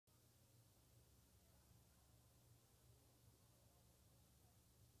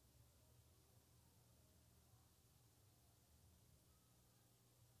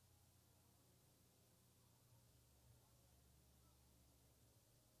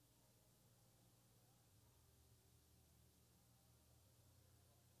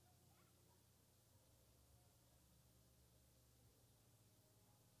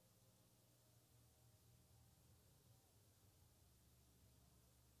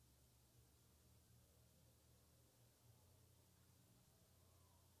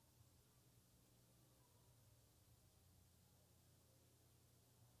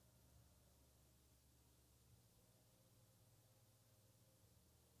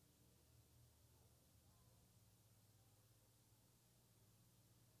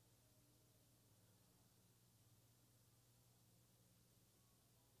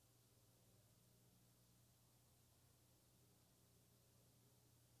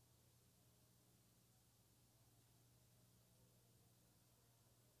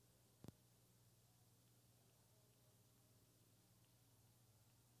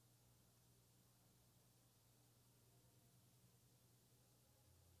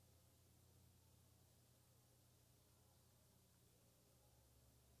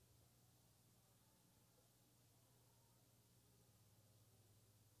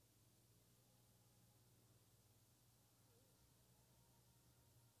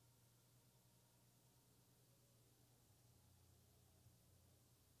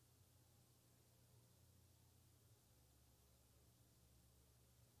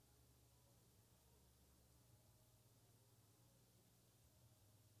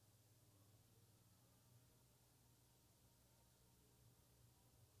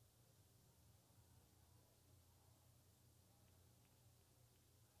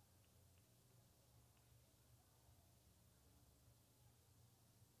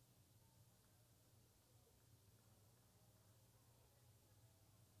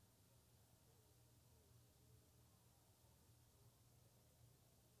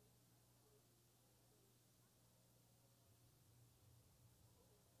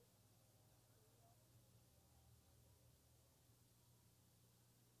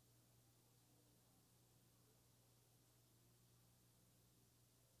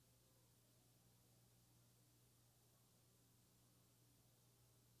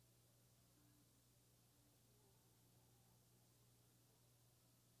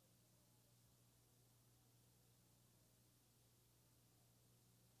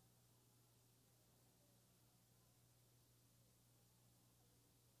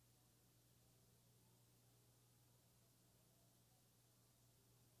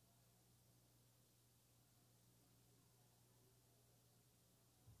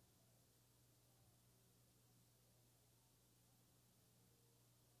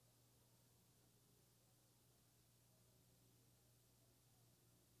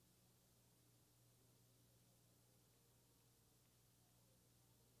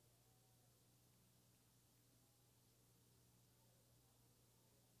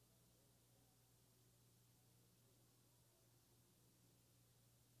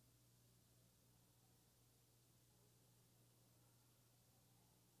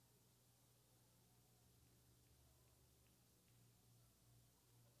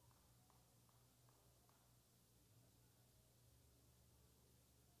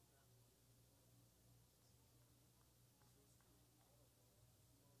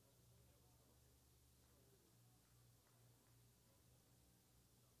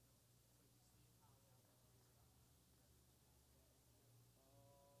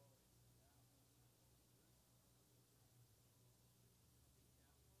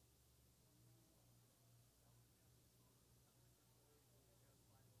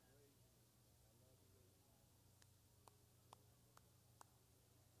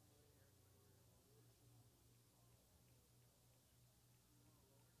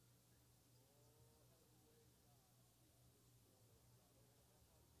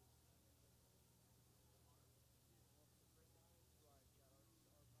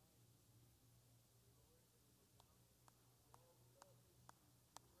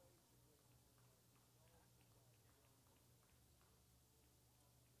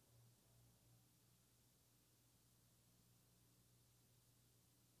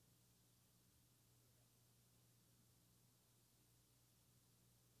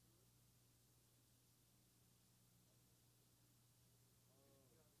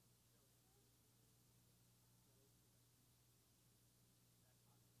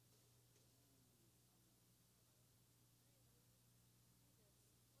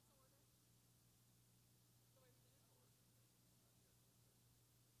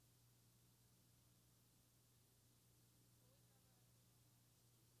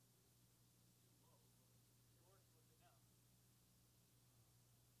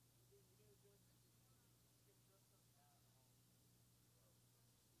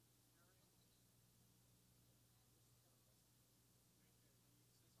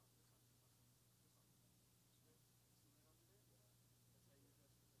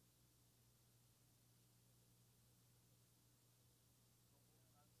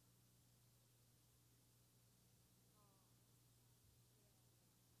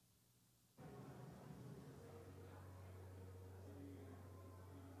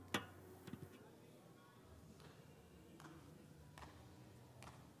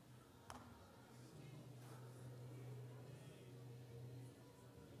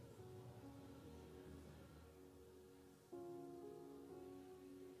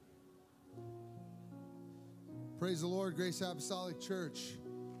Praise the Lord, Grace Apostolic Church.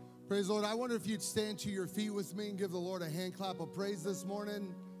 Praise the Lord. I wonder if you'd stand to your feet with me and give the Lord a hand clap of praise this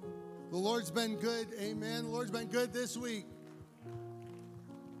morning. The Lord's been good. Amen. The Lord's been good this week.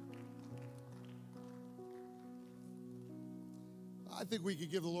 I think we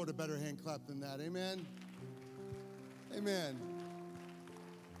could give the Lord a better hand clap than that. Amen. Amen.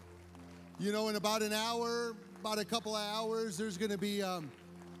 You know, in about an hour, about a couple of hours, there's going to be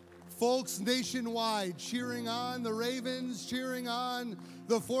folks nationwide cheering on the Ravens, cheering on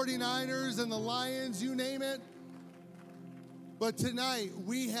the 49ers and the Lions, you name it. But tonight,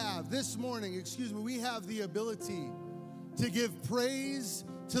 we have the ability to give praise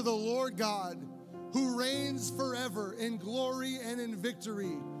to the Lord God who reigns forever in glory and in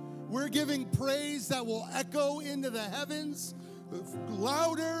victory. We're giving praise that will echo into the heavens,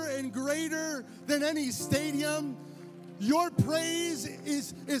 louder and greater than any stadium. Your praise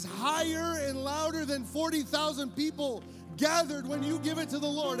is higher and louder than 40,000 people gathered when you give it to the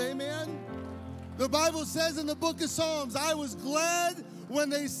Lord. Amen. The Bible says in the book of Psalms, I was glad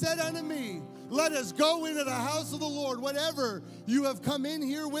when they said unto me, let us go into the house of the Lord. Whatever you have come in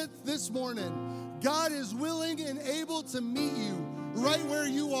here with this morning, God is willing and able to meet you right where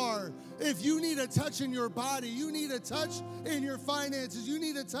you are. If you need a touch in your body, you need a touch in your finances, you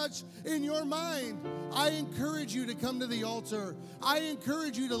need a touch in your mind, I encourage you to come to the altar. I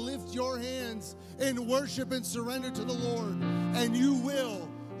encourage you to lift your hands in worship and surrender to the Lord, and you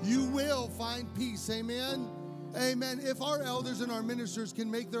will find peace. Amen. Amen. If our elders and our ministers can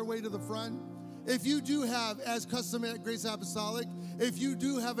make their way to the front, if you do have, as custom at Grace Apostolic, if you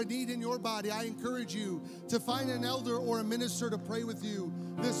do have a need in your body, I encourage you to find an elder or a minister to pray with you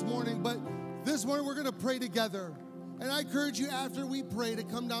this morning. But this morning we're going to pray together. And I encourage you after we pray to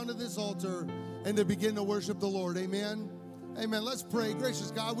come down to this altar and to begin to worship the Lord. Amen. Amen. Let's pray. Gracious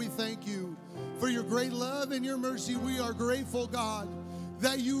God, we thank you for your great love and your mercy. We are grateful, God,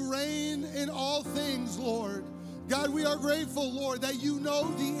 that you reign in all things, Lord. God, we are grateful, Lord, that you know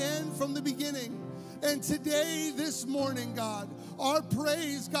the end from the beginning. And today, this morning, God, our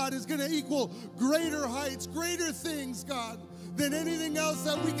praise, God, is going to equal greater heights, greater things, God, than anything else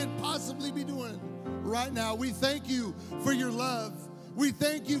that we could possibly be doing right now. We thank you for your love. We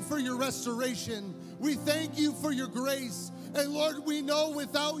thank you for your restoration. We thank you for your grace. And Lord, we know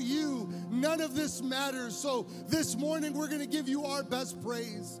without you, none of this matters. So this morning, we're going to give you our best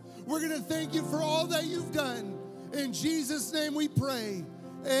praise. We're going to thank you for all that you've done. In Jesus' name we pray.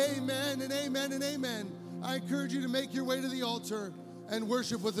 Amen and amen and amen. I encourage you to make your way to the altar and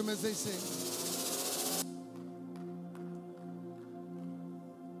worship with them as they sing.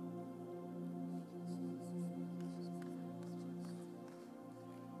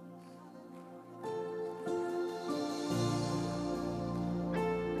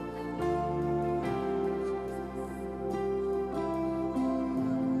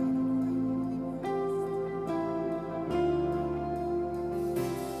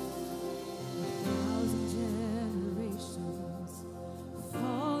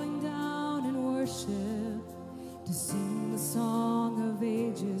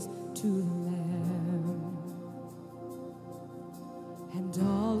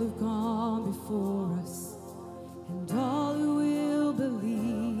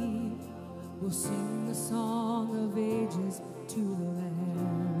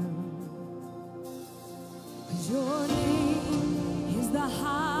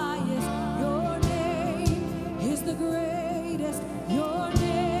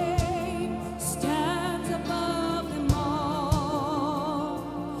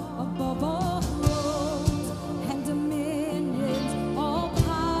 Above all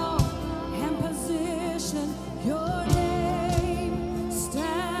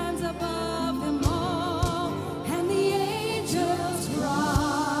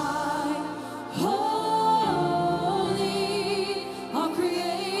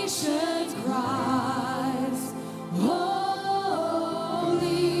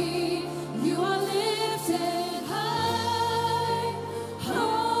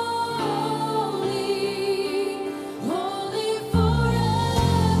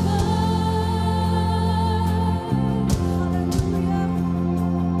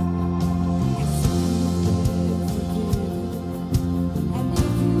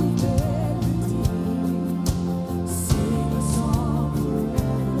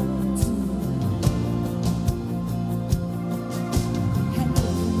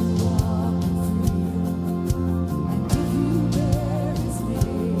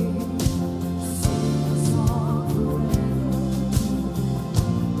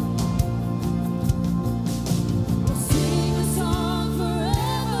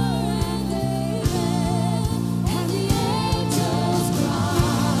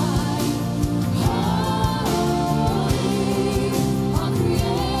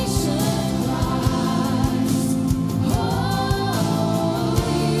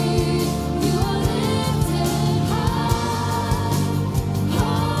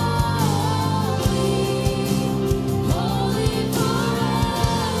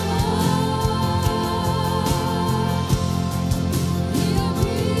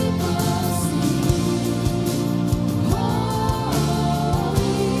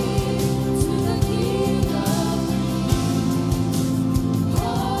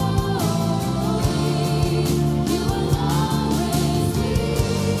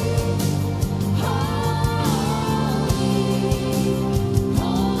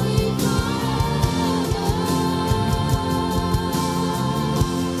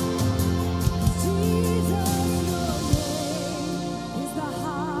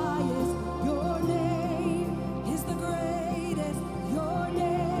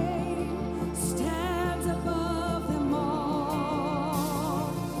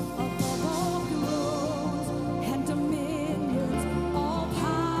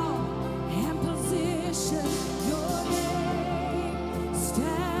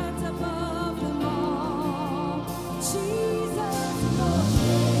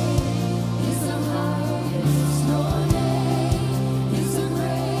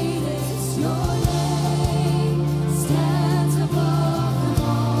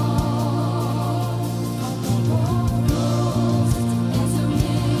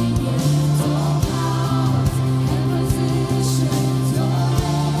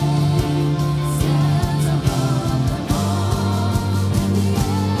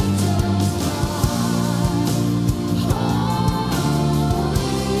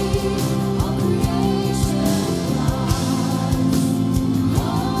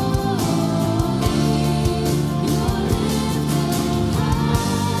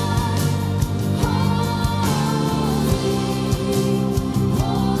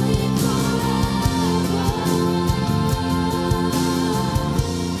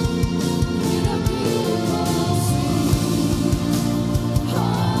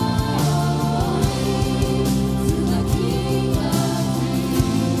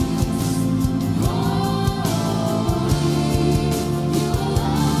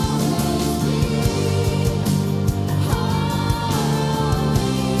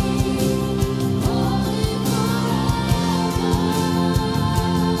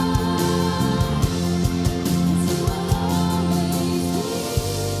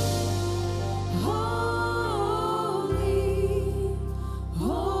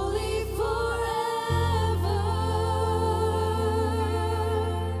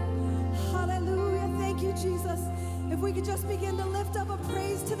could just begin to lift up a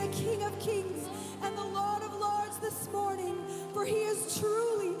praise to the King of Kings and the Lord of Lords this morning, for he is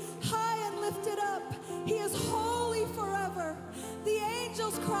truly high and lifted up. He is holy forever. The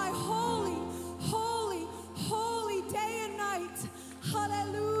angels cry, holy, holy, holy, day and night.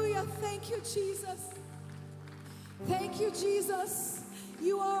 Hallelujah. Thank you, Jesus. Thank you, Jesus.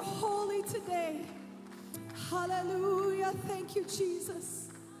 You are holy today. Hallelujah. Thank you, Jesus.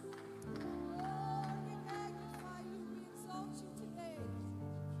 Lord, we magnify you. We exalt you today.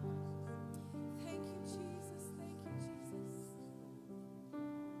 Thank you, Jesus. Thank you, Jesus.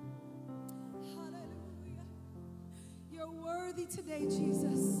 Hallelujah. You're worthy today,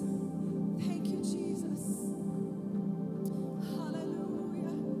 Jesus. Thank you, Jesus.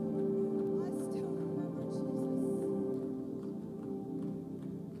 Hallelujah. I still remember Jesus.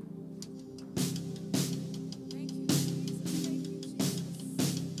 Thank you, Jesus. Thank you, Jesus.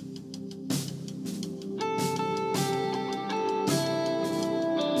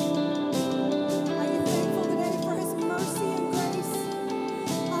 Are you thankful today for his mercy and grace?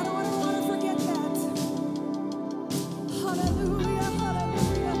 I don't want to forget that. Hallelujah,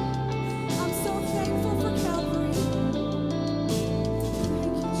 hallelujah. I'm so thankful for Calvary.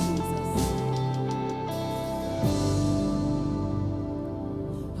 Thank you, Jesus.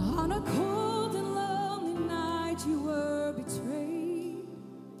 On a cold and lonely night you were betrayed.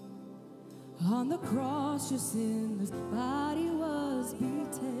 On the cross your sinless body was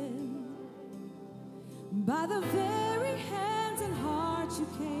beaten. By the very hands and heart you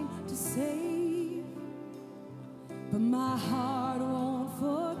came to save. But my heart won't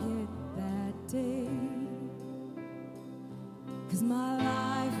forget that day. 'Cause my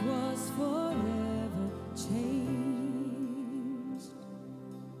life was forever changed.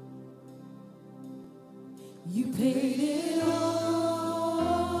 You paid it all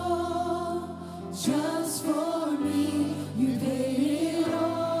just for me. You paid it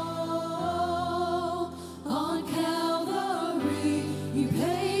all on Calvary. You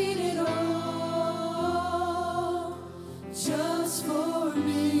paid it all just for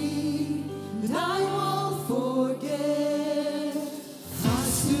me. But I won't forget. I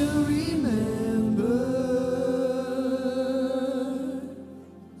still remember.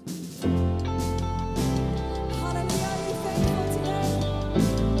 Hallelujah, are you thankful today?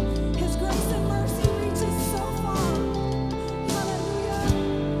 His grace and mercy reaches so far. Hallelujah.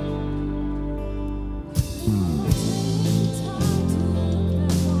 Take time to look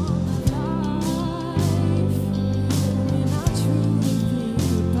back on my life, and I truly think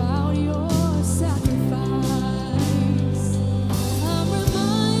about your sacrifice. I'm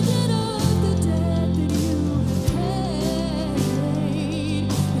reminded of the debt that you paid,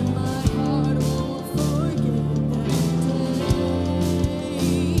 and my heart won't forget that day.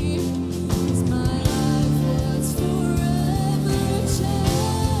 'Cause my life was forever changed.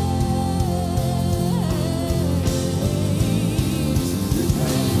 You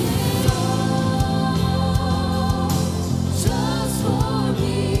paid it all just for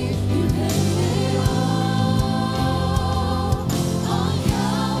me. You paid it all on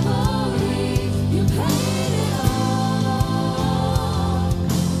Calvary. You paid it all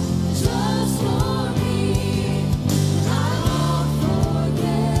just for me. I won't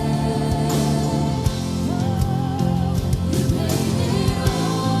forget. You paid it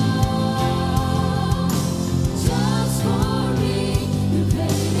all just for me. You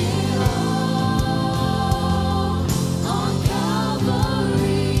paid it all on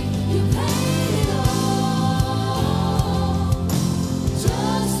Calvary. You paid it all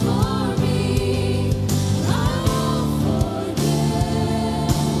just for me. I won't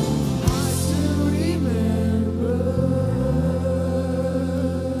forget. I still remember.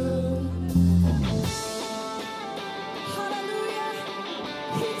 Hallelujah.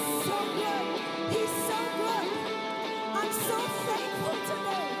 He's so good. He's so good. I'm so thankful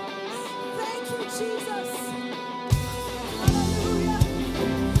today. Thank you, Jesus. Hallelujah.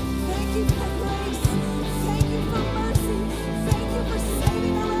 Thank you for grace. Thank you for mercy. Thank you for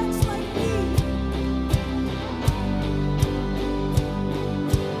saving a wretch like me.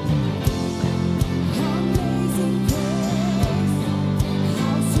 Amazing grace,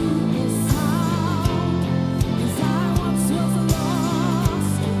 how sweet the sound. 'Cause I once was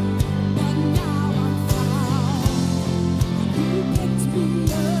lost, but now I'm found. You picked me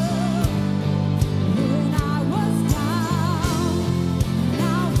up when I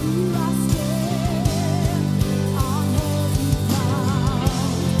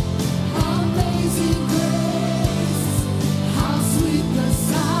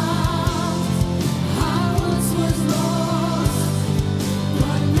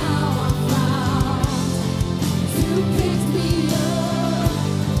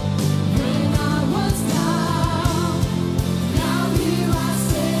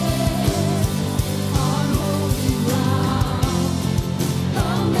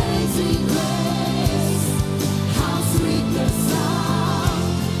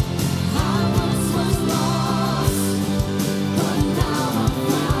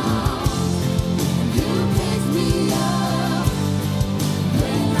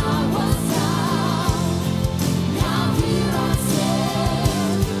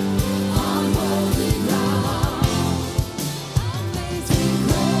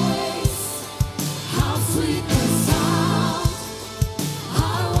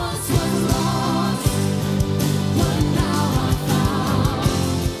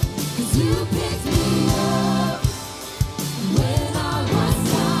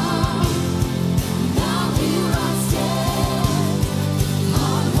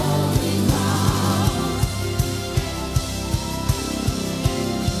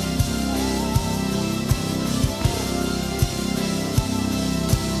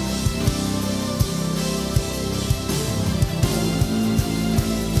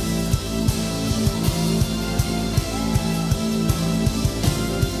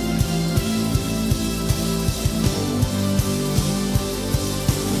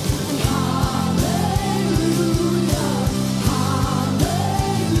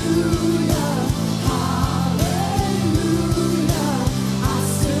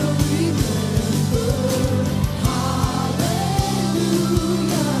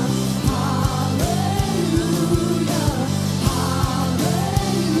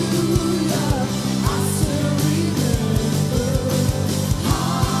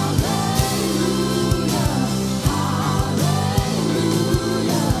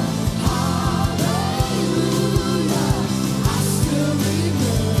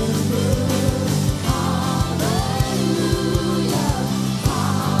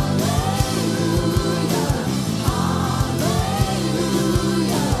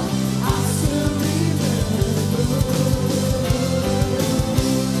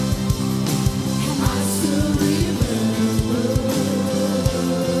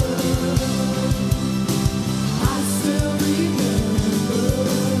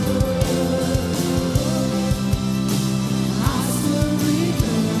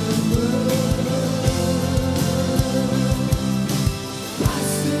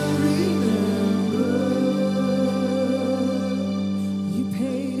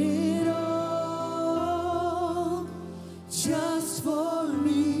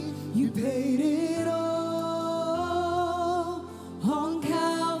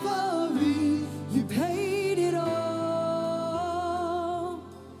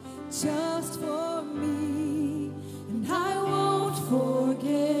just for me, and I won't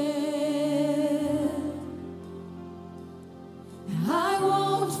forget. I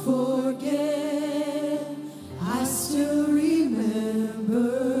won't forget. I still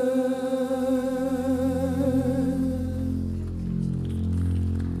remember.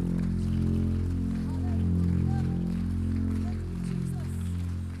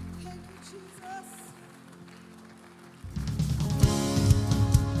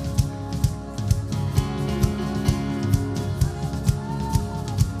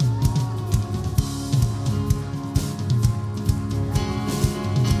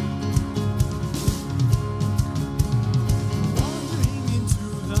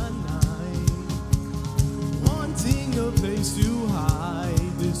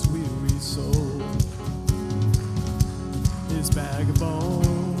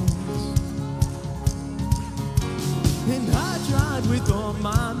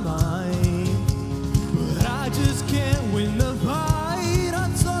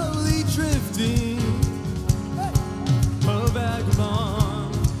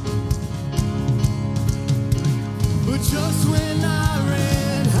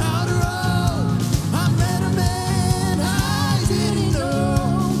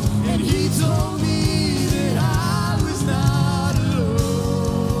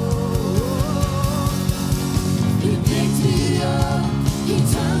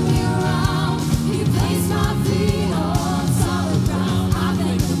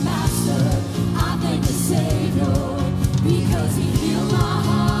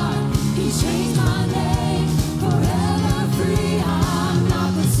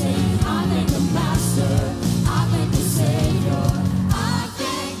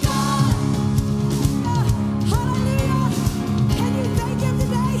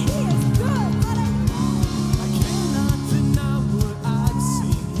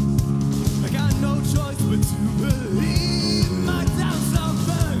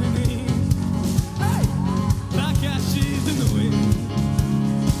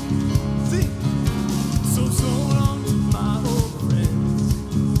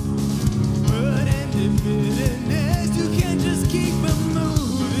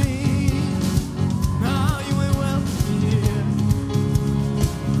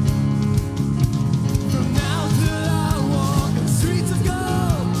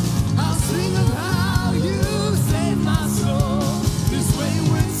 Save my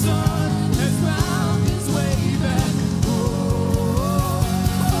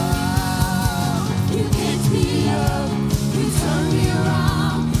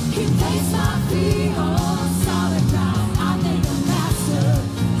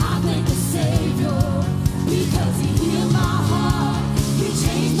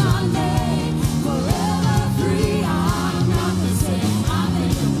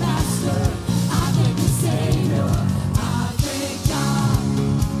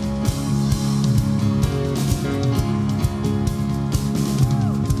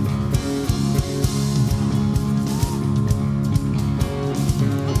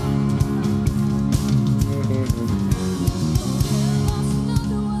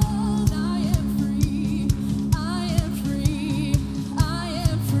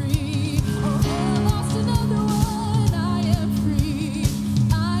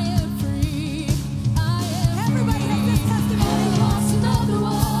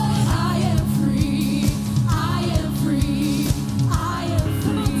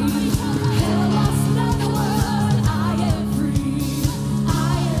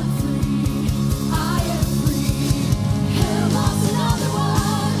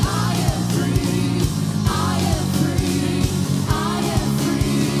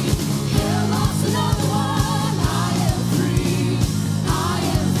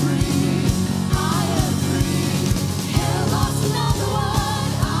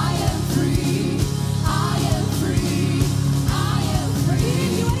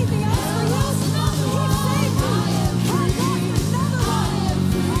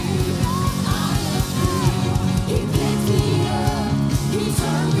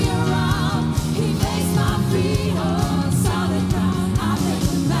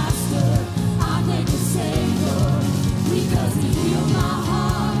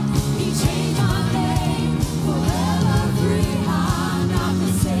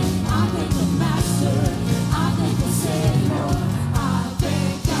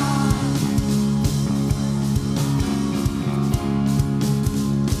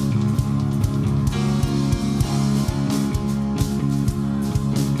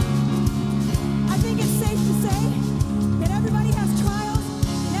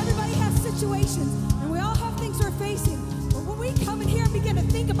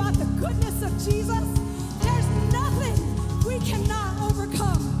goodness of Jesus, there's nothing we cannot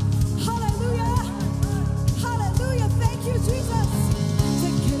overcome. Hallelujah. Hallelujah. Thank you, Jesus.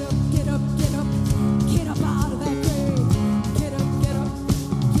 Say, get up, get up, get up. Get up out of that grave. Get up, get up.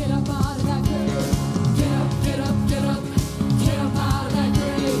 Get up out of that grave. Get up, get up, get up. Get up out of that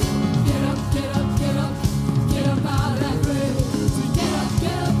grave. Get up, get up, get up. Get up out of that grave. Get up,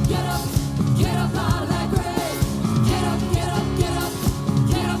 get up, get up. Get up out of that grave. Get up, get up, get up.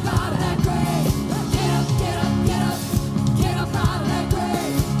 Get up out of that grave. Get up, get up, get up. Get up out of that grave.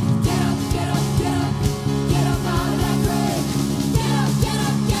 Get up, get up, get up. Get up out of that grave. Get up, get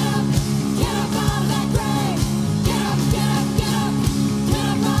up, get up. Get up out of that grave. Get up, get up, get up. Get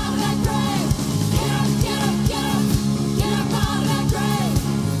up out of that grave. Get up, get up, get up. Get up out of that grave.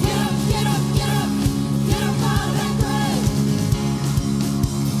 Get up, get up, get up. Get up out of that grave.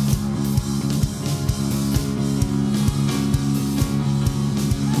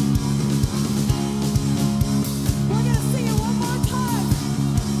 We're going to sing it one more time.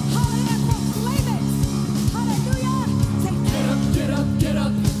 Hallelujah. Proclaim it. Hallelujah. Say, get up, get up, get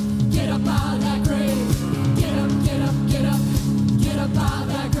up. Get up out of that grave. Get up, get up, get up. Get up out of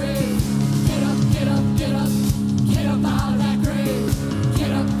that grave. Get up, get up, get up. Get up out of that grave.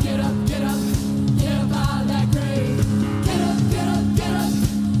 Get up, get up, get up. Get up out of that grave. Get up, get up, get up.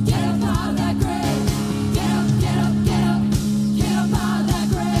 Get up out of that grave. Get up, get up, get up. Get up out of that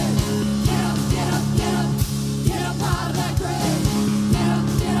grave. Get up, get up, get up. Get up out of that grave. Get up,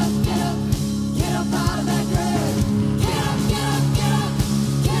 get up, get up. Get up out of that grave. Get up, get up, get up.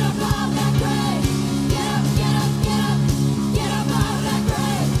 Get up out of that grave. Get up, get up, get up. Get up out of that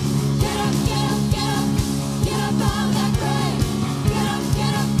grave. Get up, get up, get up. Get up out of that grave. Get up,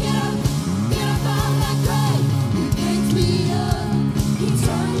 get up, get up. Get up out of that grave. He picked me up. He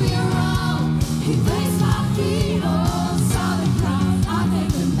turned me around. He placed my feet on solid ground. I thank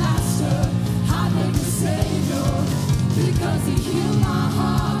the Master. I thank the Savior. Because he healed my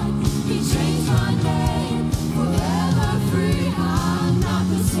heart. He changed my name. Forever free. I'm not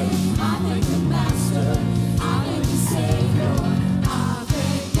the same. I thank the Master. I thank the Savior. I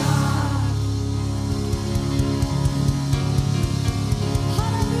thank God.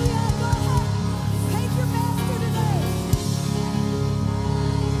 Hallelujah. Go ahead. Thank your Master today.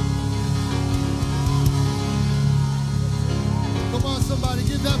 Come on, somebody,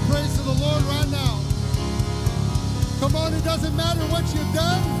 give that praise to the Lord right now. Come on, it doesn't matter what you've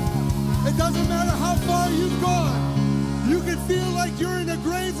done. It doesn't matter how far you've gone. You can feel like you're in a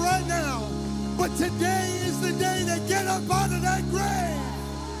grave right now. But today is the day to get up out of that grave.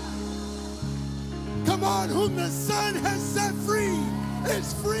 Come on, whom the Son has set free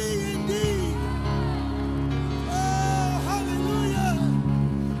is free indeed. Oh, hallelujah.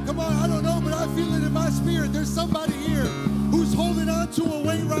 Come on, I don't know, but I feel it in my spirit. There's somebody here who's holding on to a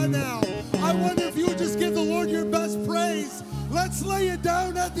weight right now. I wonder if you would just give the Lord your best praise. Let's lay it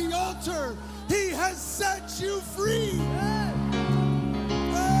down at the altar. He has set you free.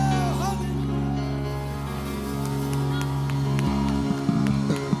 Oh, hallelujah.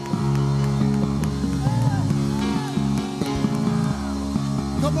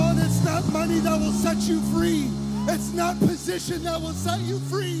 Come on, it's not money that will set you free. It's not position that will set you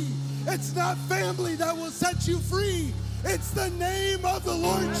free. It's not family that will set you free. It's the name of the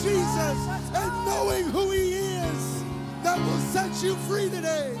Lord Jesus and knowing who he is that will set you free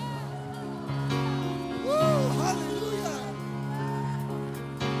today. Woo, hallelujah.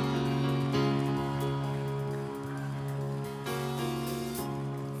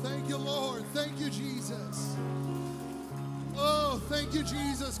 Thank you, Lord. Thank you, Jesus. Oh, thank you,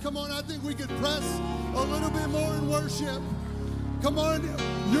 Jesus. Come on, I think we could press a little bit more in worship. Come on,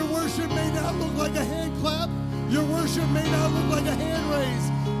 your worship may not look like a hand clap. Your worship may not look like a hand raise,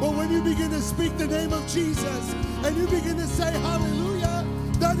 but when you begin to speak the name of Jesus and you begin to say hallelujah,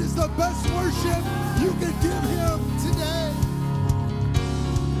 that is the best worship you can give him today.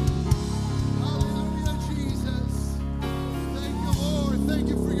 Hallelujah, Jesus. Thank you, Lord. Thank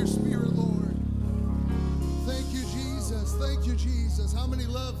you for your spirit, Lord. Thank you, Jesus. Thank you, Jesus. How many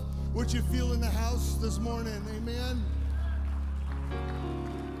love what you feel in the house this morning? Amen.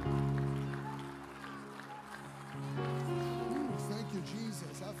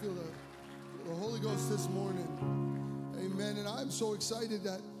 I feel the Holy Ghost this morning. Amen. And I'm so excited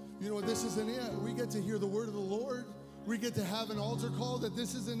that, this isn't it. We get to hear the word of the Lord. We get to have an altar call, that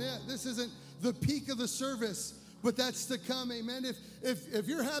this isn't it. This isn't the peak of the service, but that's to come. Amen. If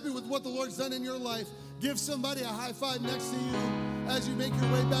you're happy with what the Lord's done in your life, give somebody a high five next to you as you make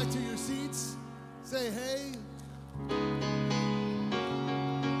your way back to your seats. Say, hey.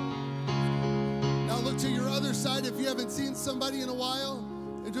 Now look to your other side if you haven't seen somebody in a while.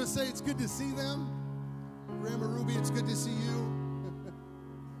 And just say it's good to see them. Grandma Ruby, it's good to see you.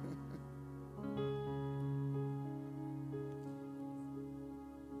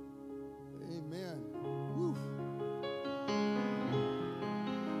 Amen. Woo. Amen.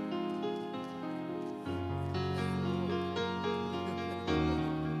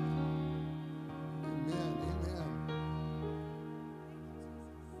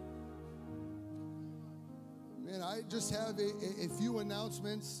 Man, I just have a few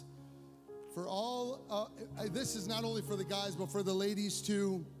announcements for all. This is not only for the guys, but for the ladies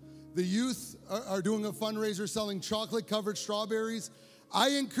too. The youth are doing a fundraiser selling chocolate-covered strawberries. I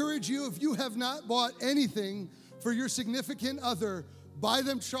encourage you, if you have not bought anything for your significant other, buy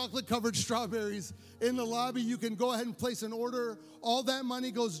them chocolate-covered strawberries in the lobby. You can go ahead and place an order. All that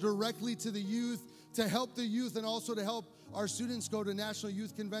money goes directly to the youth, to help the youth, and also to help our students go to National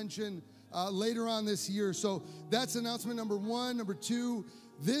Youth Convention later on this year. So that's announcement number one. Number two,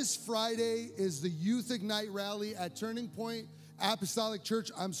 this Friday is the Youth Ignite Rally at Turning Point Apostolic Church.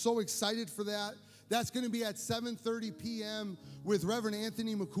 I'm so excited for that. That's going to be at 7:30 p.m. with Reverend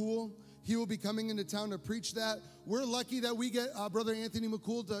Anthony McCool. He will be coming into town to preach that. We're lucky that we get Brother Anthony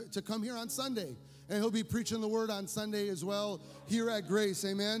McCool to come here on Sunday. And he'll be preaching the word on Sunday as well here at Grace.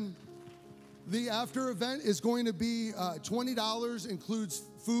 Amen. The after event is going to be $20, includes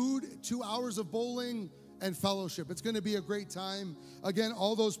food, 2 hours of bowling, and fellowship. It's going to be a great time. Again,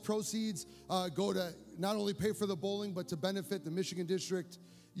 all those proceeds go to not only pay for the bowling, but to benefit the Michigan District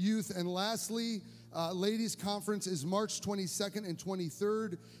Youth. And lastly, Ladies Conference is March 22nd and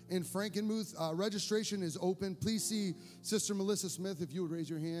 23rd in Frankenmuth. Registration is open. Please see Sister Melissa Smith if you would raise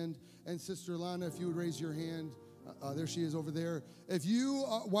your hand, and Sister Lana if you would raise your hand. There she is over there. If you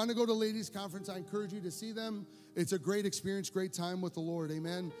want to go to Ladies Conference, I encourage you to see them. It's a great experience, great time with the Lord.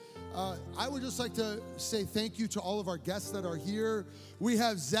 Amen. I would just like to say thank you to all of our guests that are here. We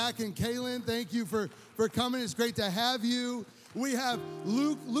have Zach and Kaylin. Thank you for coming. It's great to have you. We have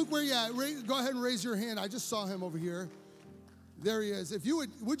Luke. Luke, where you at? Go ahead and raise your hand. I just saw him over here. There he is. If you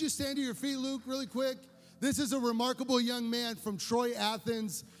would you stand to your feet, Luke, really quick? This is a remarkable young man from Troy,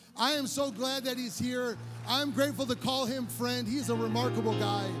 Athens. I am so glad that he's here. I'm grateful to call him friend. He's a remarkable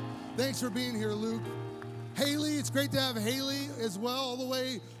guy. Thanks for being here, Luke. Haley, it's great to have Haley as well, all the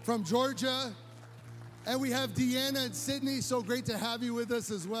way from Georgia. And we have Deanna and Sydney. So great to have you with us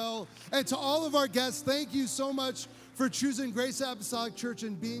as well. And to all of our guests, thank you so much for choosing Grace Apostolic Church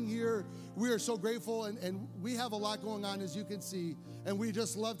and being here. We are so grateful, and we have a lot going on, as you can see. And we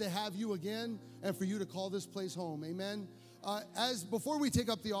just love to have you again and for you to call this place home. Amen. Before we take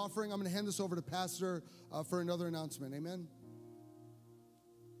up the offering, I'm going to hand this over to Pastor for another announcement. Amen.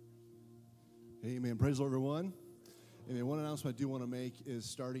 Amen. Praise the Lord, everyone. And one announcement I do want to make is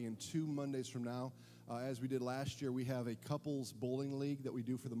starting in 2 Mondays from now. As we did last year, we have a couples bowling league that we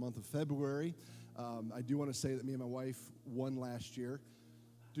do for the month of February. I do want to say that me and my wife won last year.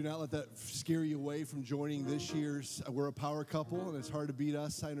 Do not let that scare you away from joining this year's. We're a power couple, and it's hard to beat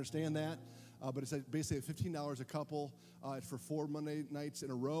us. I understand that. But it's basically $15 a couple. It's for 4 Monday nights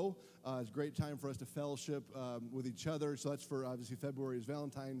in a row. It's a great time for us to fellowship with each other. So that's for, obviously, February is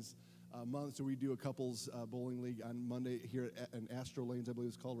Valentine's month. So we do a couples bowling league on Monday here in Astro Lanes, I believe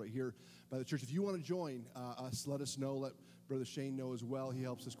it's called, right here by the church. If you want to join us, let us know. Let Brother Shane know as well. He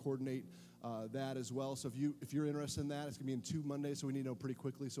helps us coordinate that as well. So if you're interested in that, it's going to be in 2 Mondays, so we need to know pretty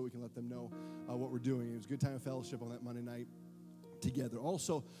quickly so we can let them know what we're doing. It was a good time of fellowship on that Monday night together.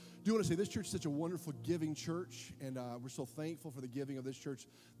 Also, do want to say this church is such a wonderful giving church, and we're so thankful for the giving of this church.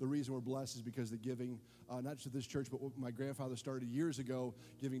 The reason we're blessed is because the giving, not just of this church, but what my grandfather started years ago,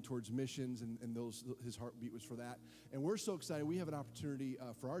 giving towards missions, and his heartbeat was for that. And we're so excited. We have an opportunity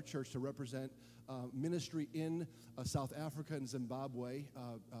for our church to represent ministry in South Africa and Zimbabwe.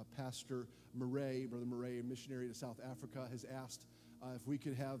 Pastor Murray, Brother Murray, a missionary to South Africa, has asked if we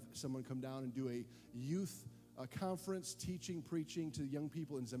could have someone come down and do a youth conference, preaching to young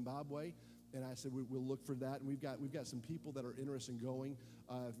people in Zimbabwe. And I said we'll look for that. And we've got some people that are interested in going.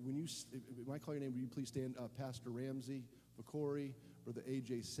 When I call your name, will you please stand? Pastor Ramsey Vakori, Brother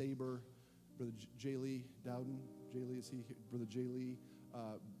A.J. Saber, Brother J. Lee Dowden. J. Lee, is he here? Brother J. Lee,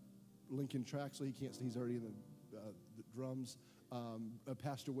 Lincoln Trachsel, he can't. He's already in the drums.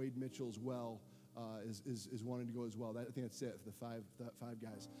 Pastor Wade Mitchell as well. Is wanting to go as well. I think that's it for the five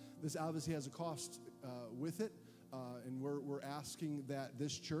guys. This obviously has a cost with it, and we're asking that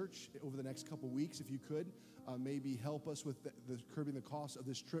this church over the next couple weeks, if you could, maybe help us with the curbing the cost of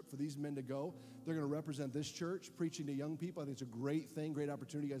this trip for these men to go. They're going to represent this church, preaching to young people. I think it's a great thing, great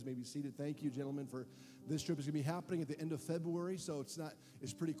opportunity. You guys may be seated. Thank you, gentlemen, for this trip. Is going to be happening at the end of February, so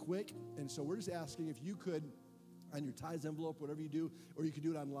it's pretty quick. And so we're just asking if you could on your tithes envelope, whatever you do, or you could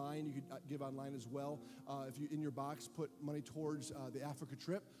do it online. You could give online as well. If you, in your box, put money towards the Africa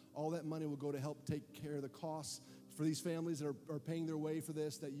trip, all that money will go to help take care of the costs for these families that are paying their way for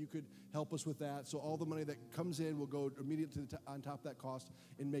this, that you could help us with that. So all the money that comes in will go immediately on top of that cost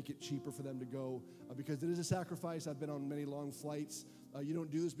and make it cheaper for them to go, because it is a sacrifice. I've been on many long flights. You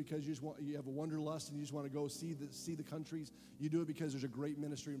don't do this because you have a wanderlust and you just want to go see the countries. You do it because there's a great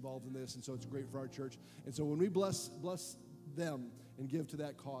ministry involved in this, and so it's great for our church. And so when we bless them and give to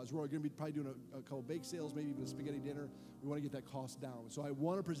that cause, we're going to be probably doing a couple bake sales, maybe even a spaghetti dinner. We want to get that cost down. So I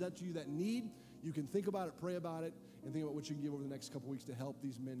want to present to you that need. You can think about it, pray about it, and think about what you can give over the next couple weeks to help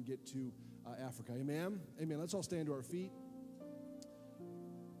these men get to Africa. Amen? Amen. Let's all stand to our feet.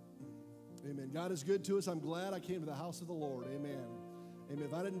 Amen. God is good to us. I'm glad I came to the house of the Lord. Amen. Amen.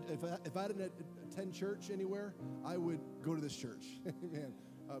 If I didn't attend church anywhere, I would go to this church. Amen.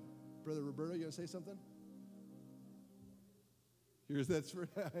 Brother Roberto, you going to say something? Here's that's for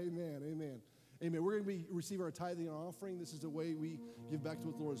amen. Amen. Amen. We're going to be receiving our tithing and offering. This is the way we give back to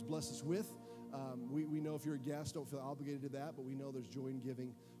what the Lord has blessed us with. We know if you're a guest, don't feel obligated to that, but we know there's joy in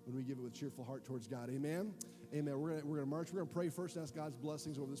giving when we give it with a cheerful heart towards God. Amen. Amen. We're going to march. We're going to pray first and ask God's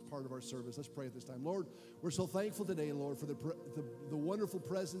blessings over this part of our service. Let's pray at this time. Lord, we're so thankful today, Lord, for the wonderful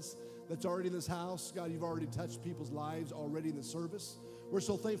presence that's already in this house. God, you've already touched people's lives already in the service. We're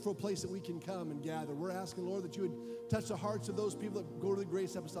so thankful for a place that we can come and gather. We're asking, Lord, that you would touch the hearts of those people that go to the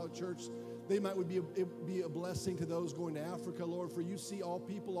Grace Apostolic Church. They might would be a blessing to those going to Africa, Lord, for you see all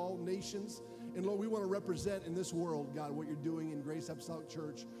people, all nations. And Lord, we want to represent in this world, God, what you're doing in Grace Apostolic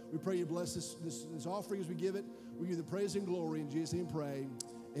Church. We pray you bless this offering as we give it. We give you the praise and glory. In Jesus' name pray.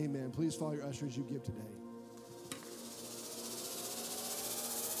 Amen. Please follow your usher as you give today.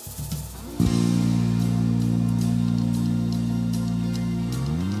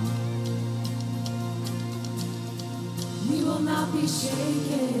 We will not be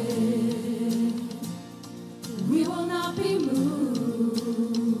shaken. We will not be moved.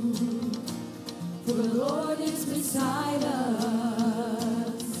 For the Lord is beside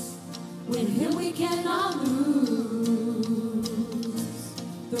us. With him we cannot lose.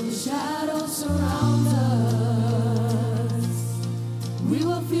 Though the shadows surround us, we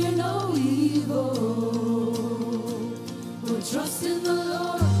will fear no evil. We'll trust in the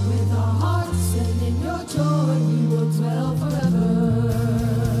Lord with our hearts, and in your joy we will dwell forever.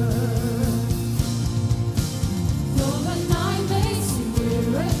 Though the night may seem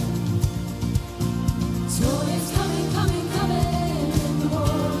weary, joy is coming, coming, coming in the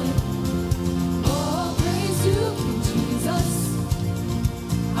morning. Oh, praise to King Jesus.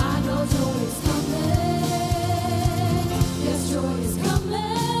 I know joy is coming. Yes, joy is coming.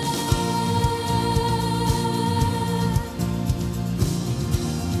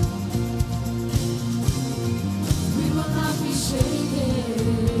 We will not be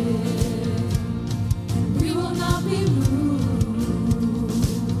shaken. We will not be moved.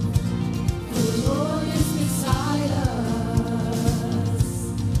 The Lord is beside us.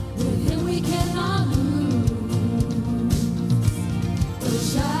 With him we cannot lose. The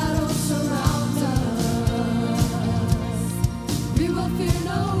shadows surround us. We will fear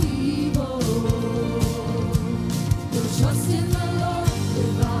no evil. We'll trust in the Lord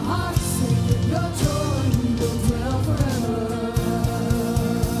with our hearts, and in your joy we will dwell forever.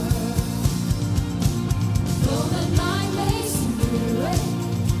 Though the night may seem weary,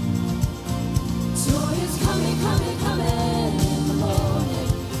 joy is coming, coming, coming in the morning.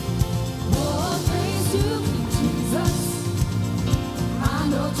 Oh, praise to King Jesus. I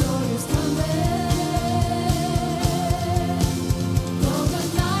know joy is coming. Though the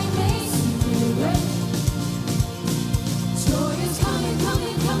night may seem weary, joy is coming,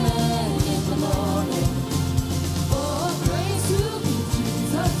 coming, coming in the morning. Oh, praise to King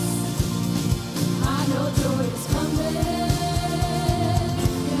Jesus. I know joy is coming.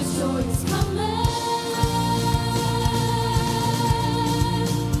 Yes, joy is coming.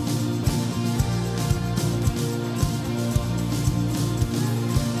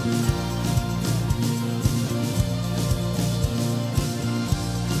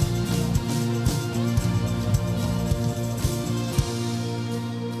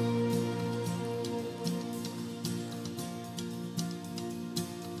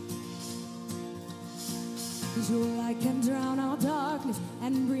 Your light can drown our darkness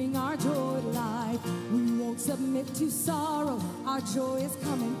and bring our joy to life. We won't submit to sorrow. Our joy is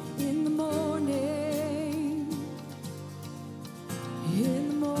coming in the morning. In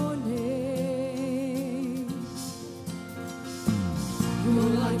the morning. Your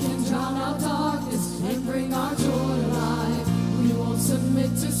light can drown our darkness and bring our joy to life. We won't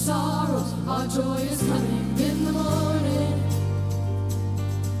submit to sorrow. Our joy is coming in the morning.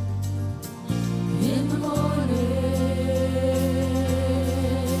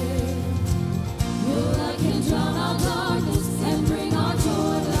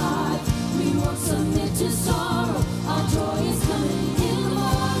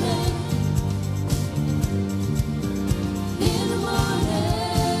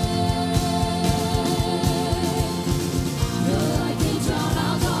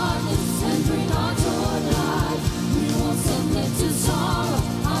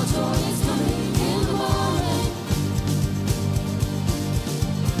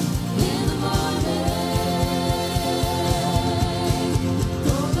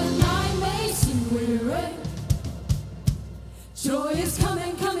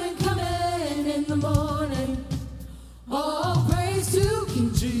 coming, coming, coming in the morning. All praise to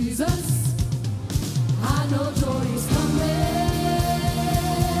King Jesus. I know joy is coming.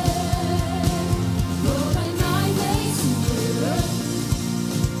 Though the night may seem weary,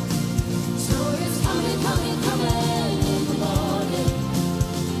 joy is coming, coming, coming in the morning.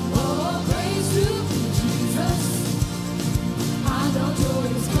 All praise to King Jesus. I know joy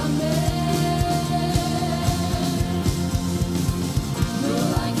is coming. The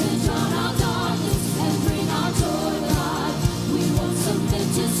light can drown out darkness and bring our joy alive. We won't submit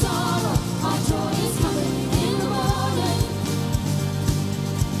to sorrow. Our joy is coming in the morning.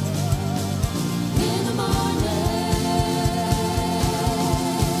 In the morning.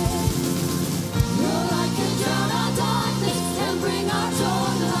 The light can drown out darkness and bring our joy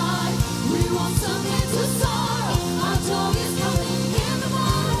alive. We won't submit to sorrow. Our joy is coming in the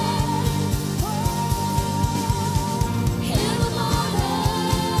morning. In the morning.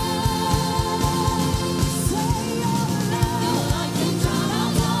 Say your love. The light can drown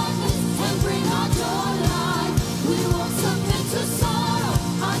out darkness and bring our joy alive. We won't submit to sorrow.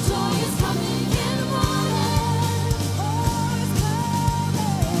 Our joy is coming in the morning. Oh, it's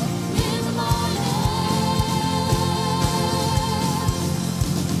coming in the morning.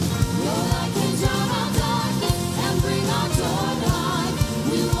 The light can drown out darkness and bring our joy alive.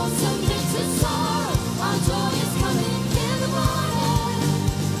 We won't submit to sorrow. Our joy is coming in the morning.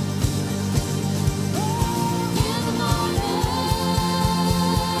 In the morning.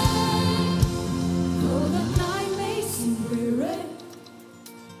 Though the night may seem weary,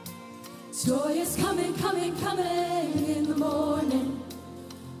 joy is coming, coming, coming in the morning.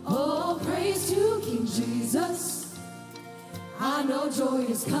 All praise to King Jesus. I know joy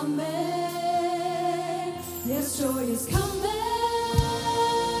is coming. Yes, joy is coming.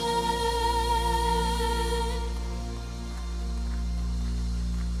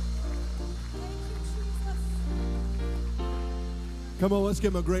 Come on, let's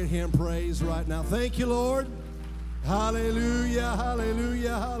give him a great hand praise right now. Thank you, Lord. Hallelujah,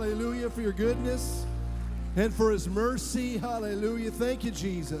 hallelujah, hallelujah for your goodness and for his mercy. Hallelujah. Thank you,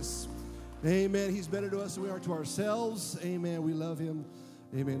 Jesus. Amen. He's better to us than we are to ourselves. Amen. We love him.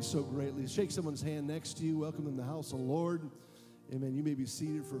 Amen. So greatly. Shake someone's hand next to you. Welcome them to the house of the Lord. Amen. You may be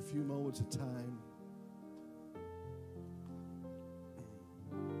seated for a few moments of time.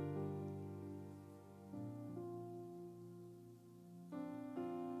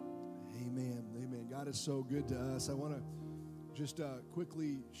 Amen. Amen. God is so good to us. I want to just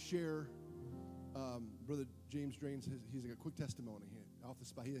quickly share Brother James Drains. He's got a quick testimony here off the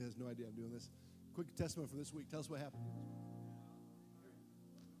spot. He has no idea I'm doing this. Quick testimony for this week. Tell us what happened.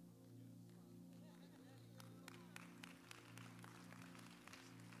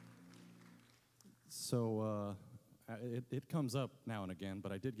 So it comes up now and again,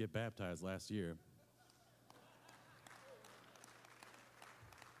 but I did get baptized last year.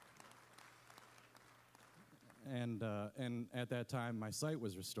 And at that time, my sight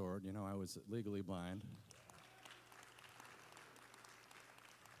was restored. You know, I was legally blind.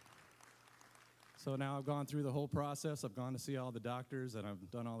 So now I've gone through the whole process. I've gone to see all the doctors, and I've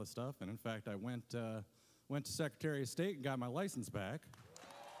done all the stuff. And in fact, I went to Secretary of State and got my license back.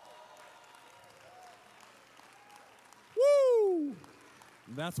 Woo!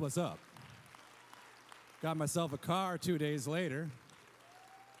 That's what's up. Got myself a car 2 days later.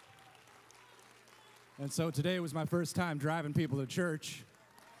 And so today was my first time driving people to church.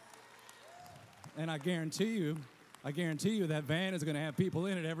 And I guarantee you that van is going to have people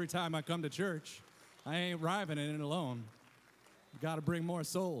in it every time I come to church. I ain't driving in it alone. You got to bring more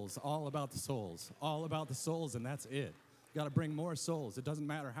souls. All about the souls. All about the souls, and that's it. You got to bring more souls. It doesn't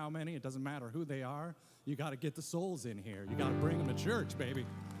matter how many. It doesn't matter who they are. You got to get the souls in here. You got to bring them to church, baby.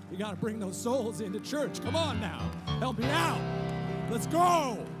 You got to bring those souls into church. Come on now. Help me out. Let's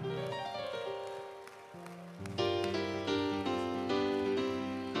go.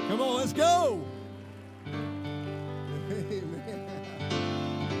 Come on, let's go. Amen.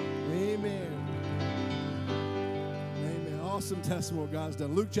 Amen. Amen. Awesome testimony what God's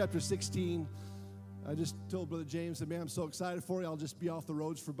done. Luke chapter 16. I just told Brother James that, man, I'm so excited for you. I'll just be off the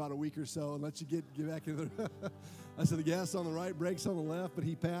roads for about a week or so and let you get back into the... I said the gas on the right, brakes on the left, but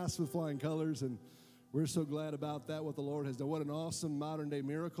he passed with flying colors, and we're so glad about that, what the Lord has done. What an awesome modern-day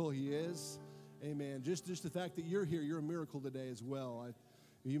miracle he is. Amen. Just the fact that you're here, you're a miracle today as well.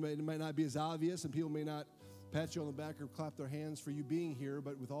 It might not be as obvious, and people may not pat you on the back or clap their hands for you being here,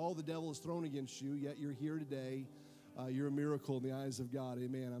 but with all the devil is thrown against you, yet you're here today. You're a miracle in the eyes of God.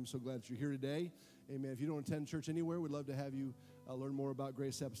 Amen. I'm so glad that you're here today. Amen. If you don't attend church anywhere, we'd love to have you learn more about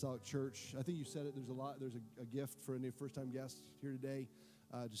Grace Apostolic Church. I think you said it. There's a gift for any first-time guests here today.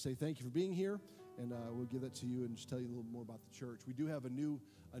 Just say thank you for being here, and we'll give that to you and just tell you a little more about the church. We do have a new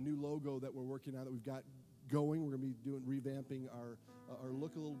logo that we're working on that we've got going. We're going to be revamping our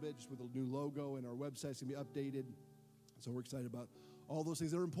look a little bit, just with a new logo, and our website's going to be updated. So we're excited about all those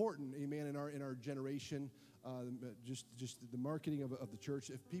things that are important, amen, in our generation. Just the marketing of the church.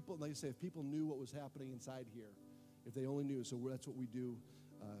 If people, like I say, if people knew what was happening inside here, if they only knew. So that's what we do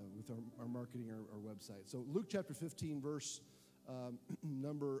with our marketing, our website. So Luke chapter 15, verse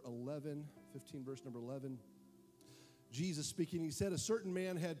number 11. 15, verse number 11. Jesus speaking, he said, a certain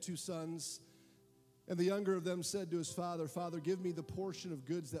man had 2 sons, and the younger of them said to his father, Father, give me the portion of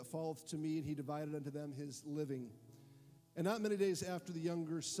goods that falleth to me. And he divided unto them his living. And not many days after, the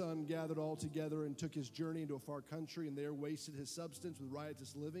younger son gathered all together and took his journey into a far country, and there wasted his substance with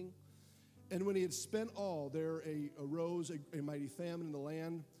riotous living. And when he had spent all, there arose a mighty famine in the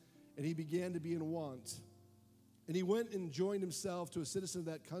land, and he began to be in want. And he went and joined himself to a citizen of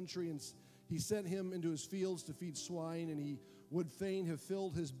that country, and he sent him into his fields to feed swine, and he would fain have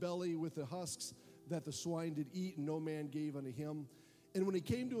filled his belly with the husks that the swine did eat, and no man gave unto him. And when he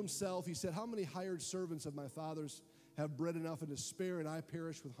came to himself, he said, how many hired servants of my father's have bread enough and to spare, and I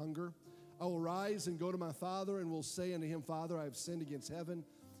perish with hunger? I will rise and go to my father, and will say unto him, Father, I have sinned against heaven,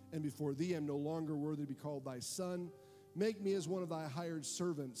 and before thee I am no longer worthy to be called thy son. Make me as one of thy hired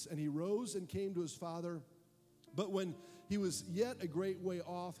servants. And he rose and came to his father. But when he was yet a great way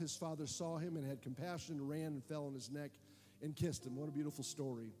off, his father saw him and had compassion, and ran and fell on his neck and kissed him. What a beautiful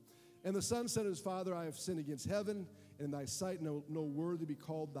story. And the son said to his father, I have sinned against heaven, and in thy sight no worthy to be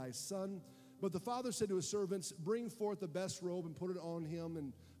called thy son. But the father said to his servants, bring forth the best robe and put it on him,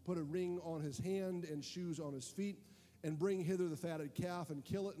 and put a ring on his hand and shoes on his feet, and bring hither the fatted calf and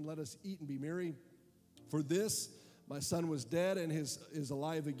kill it, and let us eat and be merry. For this my son was dead and is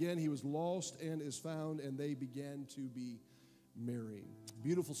alive again. He was lost and is found, and they began to be merry.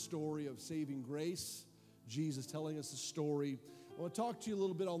 Beautiful story of saving grace. Jesus telling us a story. I want to talk to you a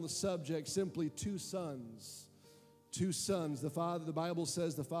little bit on the subject, simply 2 sons. 2 sons. The Bible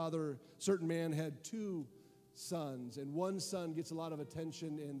says certain man had 2 sons, and one son gets a lot of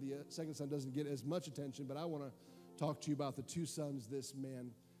attention, and the second son doesn't get as much attention. But I want to talk to you about the 2 sons this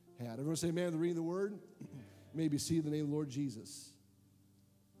man had. Everyone say amen. The reading of the word. Maybe see the name of the Lord Jesus.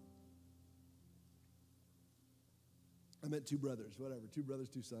 I meant 2 brothers, whatever. 2 brothers,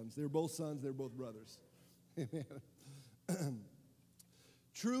 2 sons. They were both sons. They were both brothers. Amen.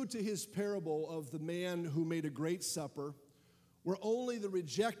 True to his parable of the man who made a great supper, where only the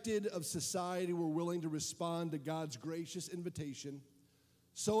rejected of society were willing to respond to God's gracious invitation,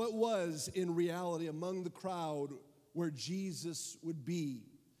 so it was in reality among the crowd where Jesus would be.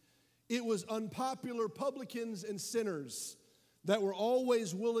 It was unpopular publicans and sinners that were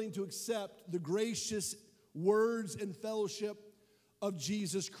always willing to accept the gracious words and fellowship of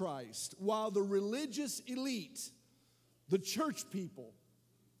Jesus Christ, while the religious elite, the church people,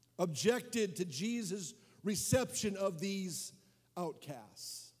 objected to Jesus' reception of these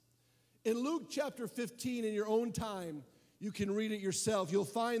outcasts. In Luke chapter 15, in your own time, you can read it yourself. You'll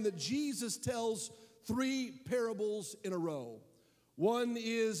find that Jesus tells 3 parables in a row. One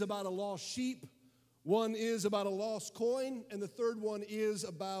is about a lost sheep, one is about a lost coin, and the third one is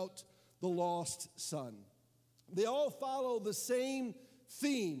about the lost son. They all follow the same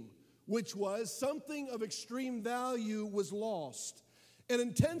theme, which was something of extreme value was lost. An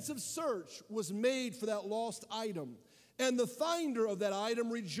intensive search was made for that lost item, and the finder of that item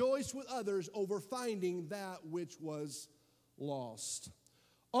rejoiced with others over finding that which was lost.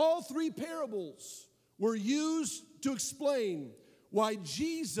 All 3 parables were used to explain why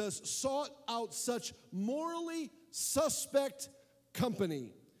Jesus sought out such morally suspect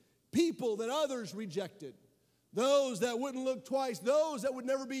company, people that others rejected, those that wouldn't look twice, those that would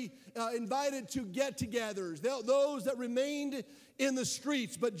never be invited to get-togethers, those that remained in the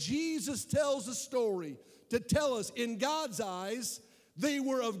streets. But Jesus tells a story to tell us, in God's eyes, they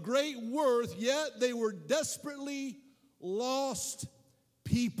were of great worth, yet they were desperately lost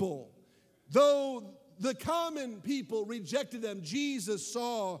people. Though the common people rejected them, Jesus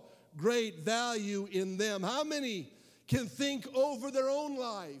saw great value in them. How many can think over their own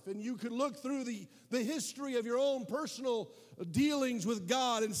life, and you could look through the history of your own personal dealings with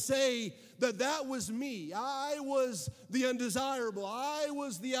God and say that was me. I was the undesirable. I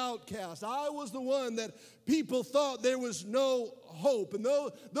was the outcast. I was the one that people thought there was no hope. And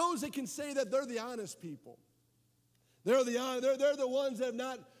those that can say that, they're the honest people. They're the ones that have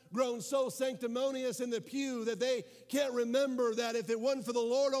not grown so sanctimonious in the pew that they can't remember that if it wasn't for the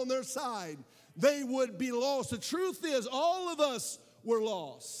Lord on their side, they would be lost. The truth is, all of us were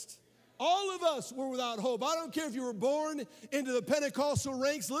lost. All of us were without hope. I don't care if you were born into the Pentecostal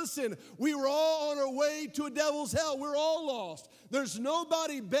ranks. Listen, we were all on our way to a devil's hell. We're all lost. There's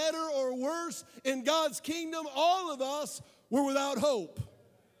nobody better or worse in God's kingdom. All of us were without hope.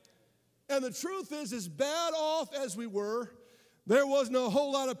 And the truth is, as bad off as we were, there wasn't a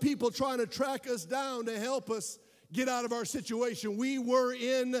whole lot of people trying to track us down to help us get out of our situation. We were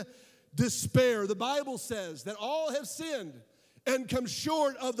in despair. The Bible says that all have sinned and come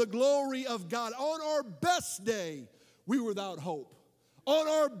short of the glory of God. On our best day, we were without hope. On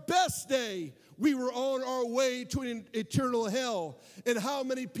our best day, we were on our way to an eternal hell. And how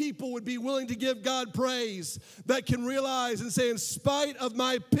many people would be willing to give God praise that can realize and say, in spite of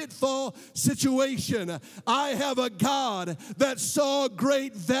my pitfall situation, I have a God that saw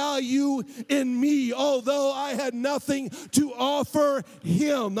great value in me. Although I had nothing to offer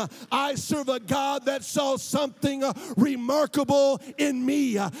him, I serve a God that saw something remarkable in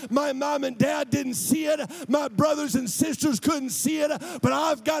me. My mom and dad didn't see it. My brothers and sisters couldn't see it. But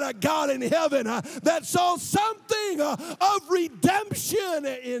I've got a God in heaven that saw something of redemption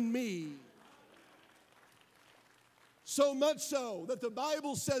in me. So much so that the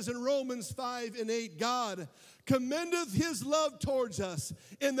Bible says in Romans 5:8, God commendeth his love towards us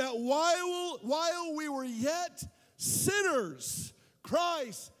in that while we were yet sinners,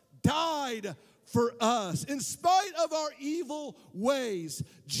 Christ died for us. In spite of our evil ways,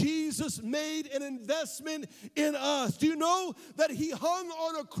 Jesus made an investment in us. Do you know that he hung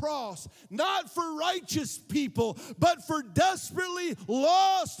on a cross, not for righteous people, but for desperately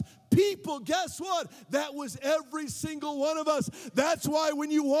lost people? Guess what? That was every single one of us. That's why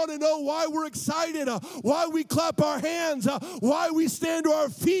when you want to know why we're excited, why we clap our hands, why we stand to our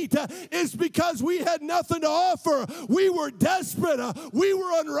feet, it's because we had nothing to offer. We were desperate. We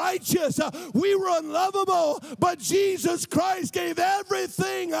were unrighteous. We were unlovable. But Jesus Christ gave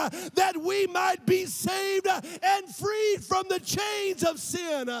everything that we might be saved and freed from the chains of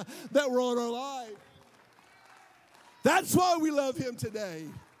sin that were on our life. That's why we love him today.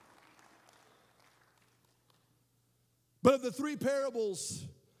 But of the three parables,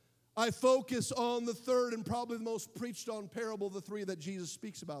 I focus on the third and probably the most preached on parable of the three that Jesus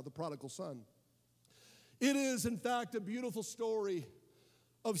speaks about, the prodigal son. It is, in fact, a beautiful story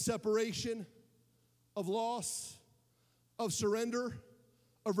of separation, of loss, of surrender,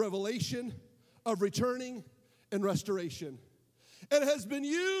 of revelation, of returning, and restoration. It has been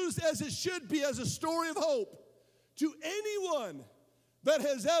used, as it should be, as a story of hope to anyone that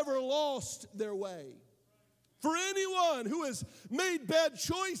has ever lost their way. For anyone who has made bad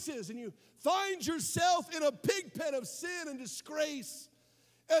choices and you find yourself in a pig pen of sin and disgrace,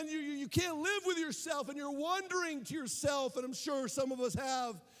 and you can't live with yourself, and you're wondering to yourself, and I'm sure some of us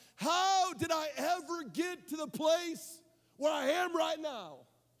have, how did I ever get to the place where I am right now?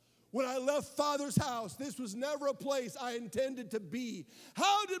 When I left Father's house, this was never a place I intended to be.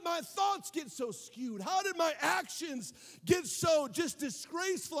 How did my thoughts get so skewed? How did my actions get so just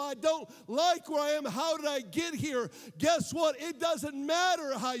disgraceful? I don't like where I am. How did I get here? Guess what? It doesn't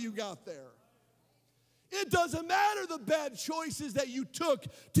matter how you got there. It doesn't matter the bad choices that you took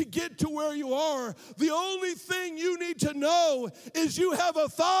to get to where you are. The only thing you need to know is you have a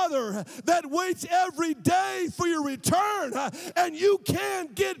Father that waits every day for your return, and you can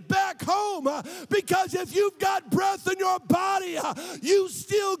get back home, because if you've got breath in your body, you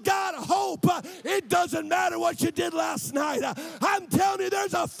still got hope. It doesn't matter what you did last night. I'm telling you,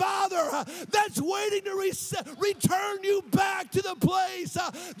 there's a Father that's waiting to return you back to the place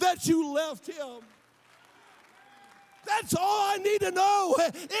that you left him. That's all I need to know.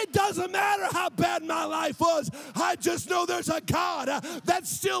 It doesn't matter how bad my life was. I just know there's a God that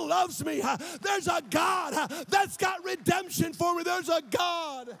still loves me. There's a God that's got redemption for me. There's a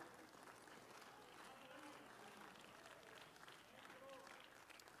God.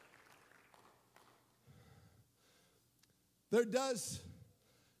 There does,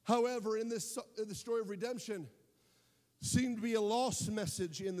 however, in the story of redemption, seem to be a lost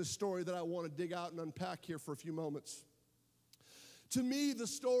message in the story that I want to dig out and unpack here for a few moments. To me, the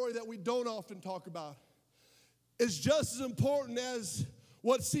story that we don't often talk about is just as important as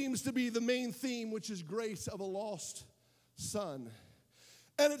what seems to be the main theme, which is grace of a lost son.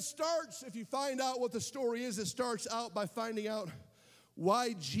 And it starts, if you find out what the story is, it starts out by finding out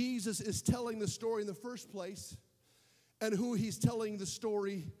why Jesus is telling the story in the first place and who he's telling the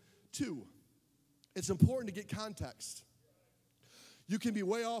story to. It's important to get context. You can be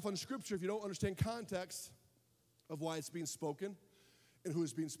way off on Scripture if you don't understand context of why it's being spoken and who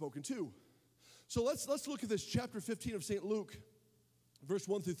it's being spoken to. So let's look at this, chapter 15 of St. Luke, verse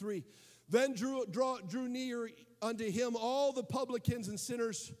 1 through 3. Then drew near unto him all the publicans and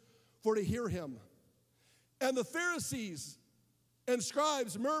sinners for to hear him. And the Pharisees and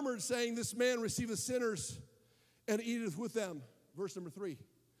scribes murmured, saying, this man receiveth sinners and eateth with them. Verse number 3.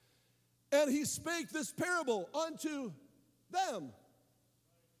 And he spake this parable unto them,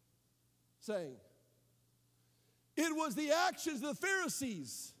 saying, it was the actions of the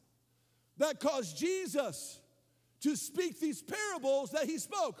Pharisees that caused Jesus to speak these parables that he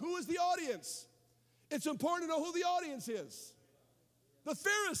spoke. Who is the audience? It's important to know who the audience is. The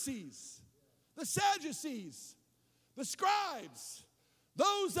Pharisees, the Sadducees, the scribes,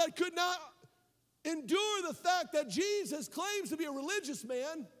 those that could not endure the fact that Jesus claims to be a religious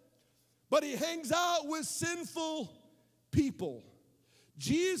man, but he hangs out with sinful people.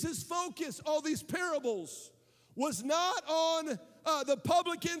 Jesus' focus on these parables was not on the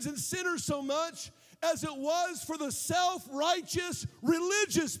publicans and sinners so much as it was for the self-righteous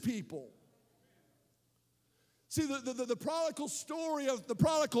religious people. See, the prodigal story of the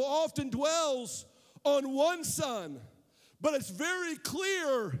prodigal often dwells on one son, but it's very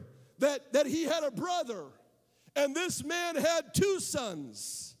clear that he had a brother, and this man had two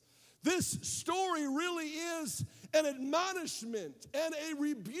sons. This story really is an admonishment and a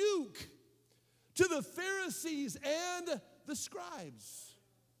rebuke to the Pharisees and the scribes.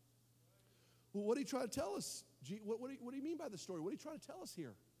 Well, what did he try to tell us? What do you mean by the story? What are you trying to tell us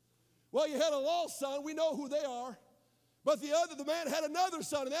here? Well, you had a lost son. We know who they are. But the man had another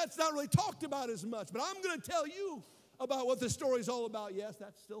son, and that's not really talked about as much. But I'm going to tell you about what this story is all about. Yes,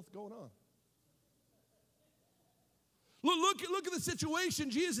 that's still going on. Look at the situation.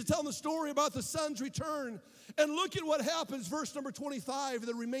 Jesus is telling the story about the son's return. And look at what happens, verse number 25,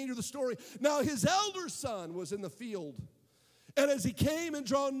 the remainder of the story. Now his elder son was in the field. And as he came and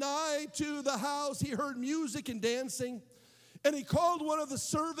drew nigh to the house, he heard music and dancing. And he called one of the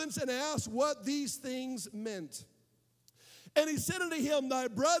servants and asked what these things meant. And he said unto him, thy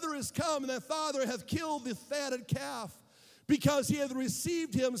brother is come, and thy father hath killed the fatted calf, because he hath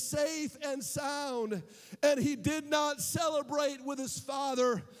received him safe and sound. And he did not celebrate with his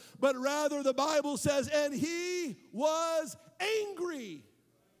father, but rather the Bible says, and he was angry.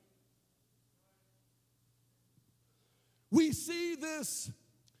 We see this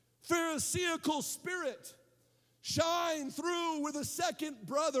Pharisaical spirit shine through with a second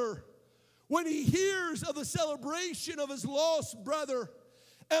brother when he hears of the celebration of his lost brother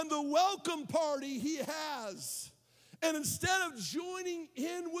and the welcome party he has. And instead of joining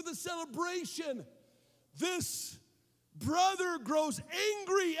in with the celebration, this brother grows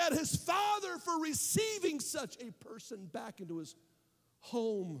angry at his father for receiving such a person back into his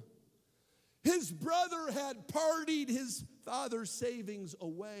home. His brother had partied his father's savings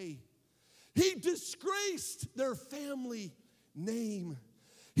away. He disgraced their family name.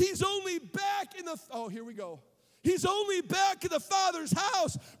 He's only back in the, oh, here we go. He's only back in the father's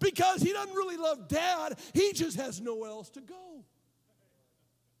house because he doesn't really love dad. He just has nowhere else to go.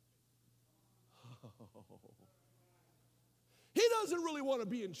 He doesn't really want to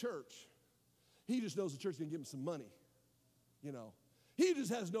be in church. He just knows the church is going to give him some money, you know. He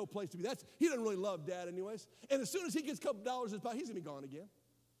just has no place to be. He doesn't really love dad anyways. And as soon as he gets a couple dollars in his pocket, he's going to be gone again.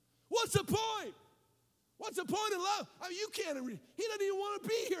 What's the point? What's the point in love? I mean, he doesn't even want to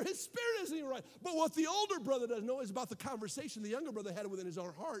be here. His spirit isn't even right. But what the older brother doesn't know is about the conversation the younger brother had within his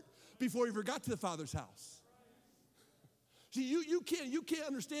own heart before he ever got to the father's house. See, you can't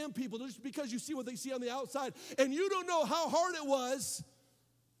understand people just because you see what they see on the outside, and you don't know how hard it was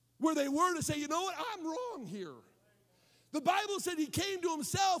where they were to say, you know what, I'm wrong here. The Bible said he came to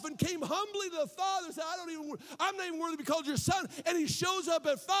himself and came humbly to the father and said, I'm not even worthy to be called your son. And he shows up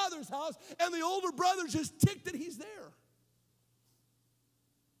at father's house, and the older brother's just ticked that he's there.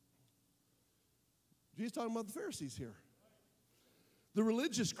 Jesus talking about the Pharisees here. The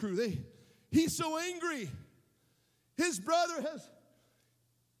religious crew, he's so angry. His brother has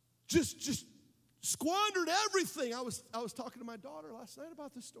just squandered everything. I was talking to my daughter last night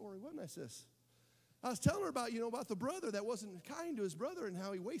about this story, wasn't I, sis? I was telling her about the brother that wasn't kind to his brother and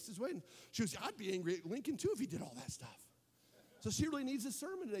how he wastes his way. And she was, I'd be angry at Lincoln too if he did all that stuff. So she really needs a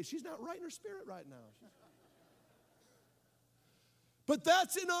sermon today. She's not right in her spirit right now. But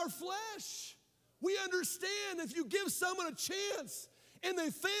that's in our flesh. We understand if you give someone a chance and they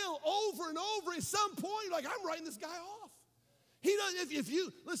fail over and over, at some point, like, I'm writing this guy off. He doesn't,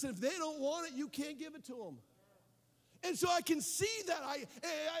 if they don't want it, you can't give it to them. And so I can see that.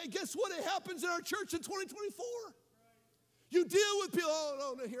 I guess what it happens in our church in 2024. You deal with people,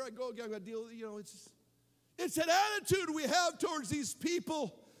 oh, no, here I go again. I'm going to deal with, it's an attitude we have towards these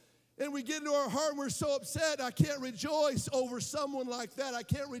people. And we get into our heart and we're so upset. I can't rejoice over someone like that. I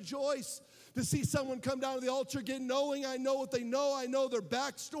can't rejoice to see someone come down to the altar again, knowing I know what they know. I know their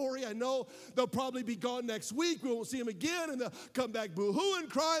backstory. I know they'll probably be gone next week. We won't see them again, and they'll come back boo-hoo and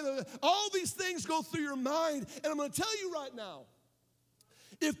cry. All these things go through your mind. And I'm going to tell you right now,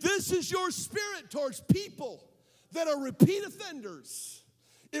 if this is your spirit towards people that are repeat offenders,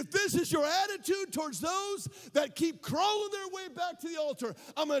 if this is your attitude towards those that keep crawling their way back to the altar,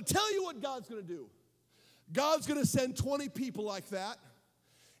 I'm going to tell you what God's going to do. God's going to send 20 people like that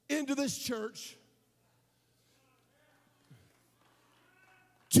into this church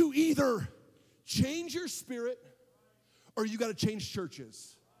to either change your spirit or you got to change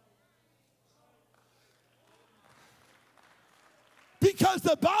churches. Because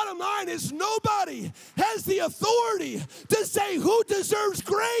the bottom line is nobody has the authority to say who deserves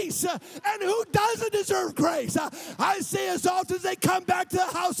grace and who doesn't deserve grace. I say as often as they come back to the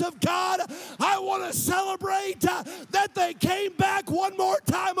house of God, I want to celebrate that they came back one more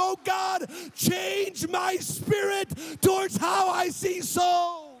time. Oh God, change my spirit towards how I see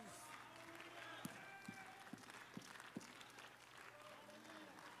souls.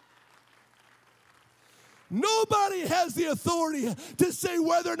 Nobody has the authority to say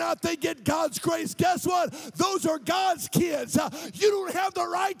whether or not they get God's grace. Guess what? Those are God's kids. You don't have the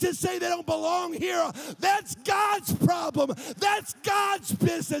right to say they don't belong here. That's God's problem. That's God's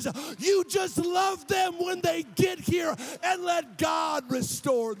business. You just love them when they get here and let God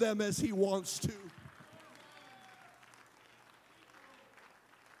restore them as He wants to.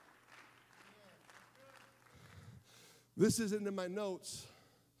 This isn't in my notes.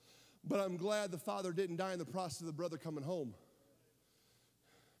 But I'm glad the father didn't die in the process of the brother coming home.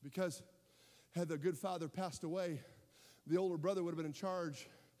 Because had the good father passed away, the older brother would have been in charge,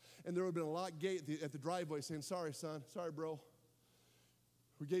 and there would have been a locked gate at the driveway saying, sorry, son, sorry, bro.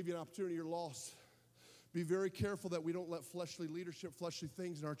 We gave you an opportunity, you're lost. Be very careful that we don't let fleshly leadership, fleshly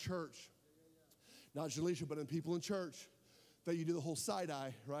things in our church, not Jalisha, but in people in church, that you do the whole side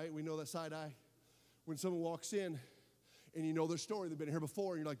eye, right? We know that side eye. When someone walks in, and you know their story, they've been here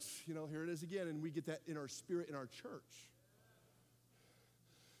before, and you're like, you know, here it is again, and we get that in our spirit, in our church.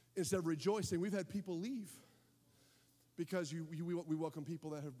 Instead of rejoicing, we've had people leave because we welcome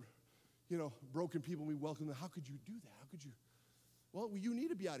people that have, you know, broken people, and we welcome them. How could you do that? How could you? Well, you need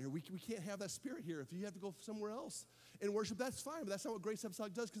to be out here. We can't have that spirit here. If you have to go somewhere else and worship, that's fine, but that's not what Grace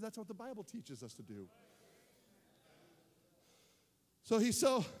Apostolic does, because that's what the Bible teaches us to do. So he's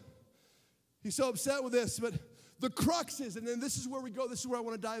so upset with this, but the crux is, and then this is where we go, this is where I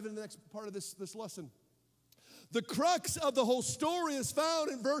want to dive into the next part of this lesson. The crux of the whole story is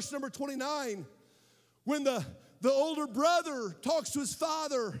found in verse number 29, when the older brother talks to his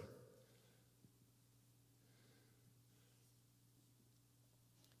father.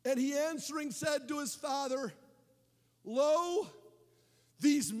 And he answering said to his father, lo,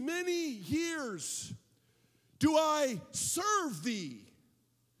 these many years do I serve thee.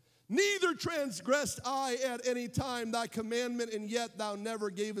 Neither transgressed I at any time thy commandment, and yet thou never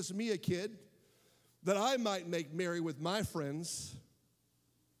gavest me a kid, that I might make merry with my friends.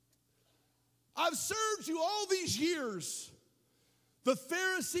 I've served you all these years. The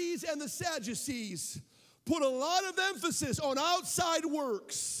Pharisees and the Sadducees put a lot of emphasis on outside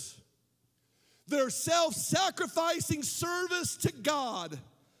works, their self-sacrificing service to God,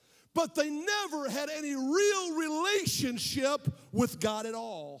 but they never had any real relationship with God at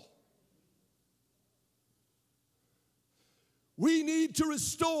all. We need to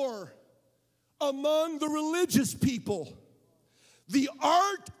restore among the religious people the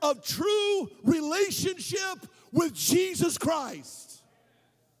art of true relationship with Jesus Christ.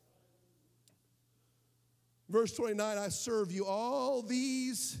 Verse 29, I serve you all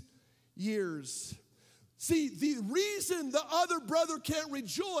these years. See, the reason the other brother can't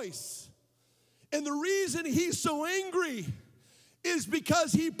rejoice and the reason he's so angry is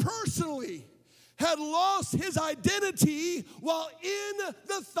because he personally had lost his identity while in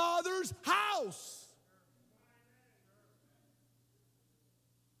the Father's house.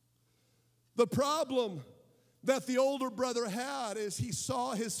 The problem that the older brother had is he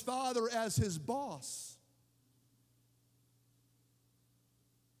saw his father as his boss.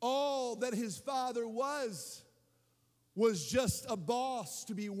 All that his father was just a boss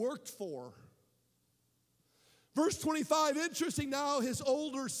to be worked for. Verse 25, interesting now, his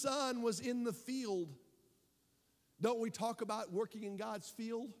older son was in the field. Don't we talk about working in God's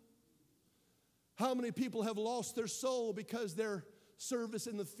field? How many people have lost their soul because their service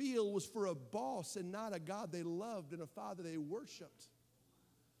in the field was for a boss and not a God they loved and a Father they worshiped?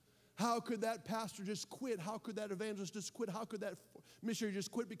 How could that pastor just quit? How could that evangelist just quit? How could that missionaries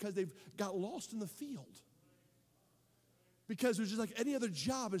just quit because they've got lost in the field. Because it was just like any other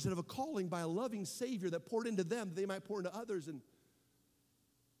job instead of a calling by a loving Savior that poured into them, that they might pour into others. And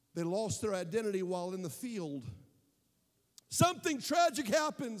they lost their identity while in the field. Something tragic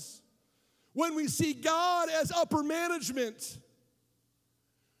happens when we see God as upper management.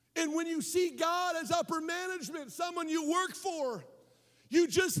 And when you see God as upper management, someone you work for, you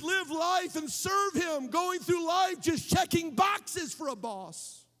just live life and serve Him, going through life just checking boxes for a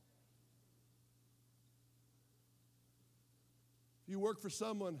boss. You work for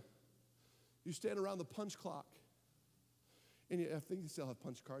someone, you stand around the punch clock, and I think you still have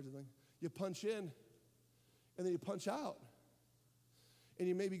punch cards, I think. You punch in, and then you punch out. And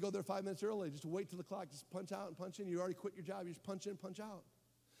you maybe go there 5 minutes early, just wait till the clock, just punch out and punch in. You already quit your job, you just punch in, punch out.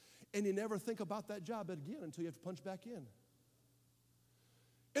 And you never think about that job again until you have to punch back in.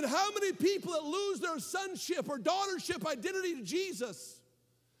 And how many people that lose their sonship or daughtership identity to Jesus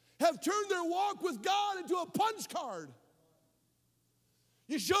have turned their walk with God into a punch card?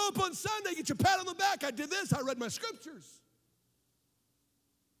 You show up on Sunday, get your pat on the back. I did this, I read my scriptures.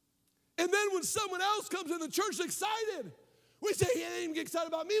 And then when someone else comes in the church excited, we say, he didn't even get excited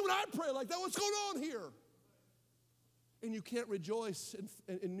about me when I pray like that. What's going on here? And you can't rejoice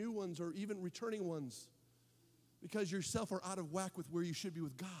in new ones or even returning ones because yourself are out of whack with where you should be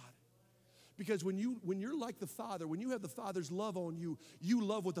with God. Because when you're like the Father, when you have the Father's love on you, you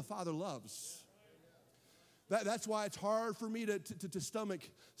love what the Father loves. That's why it's hard for me to stomach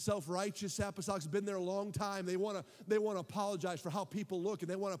self-righteous apostolics. Been there a long time. They want to apologize for how people look, and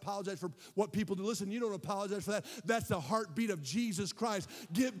they want to apologize for what people do. Listen, you don't apologize for that. That's the heartbeat of Jesus Christ.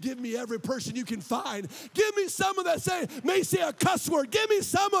 Give me every person you can find. Give me someone that may say a cuss word. Give me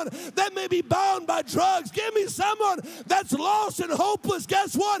someone that may be bound by drugs. Give me someone that's lost and hopeless.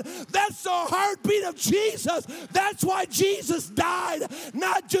 Guess what? That's the heartbeat of Jesus. That's why Jesus died,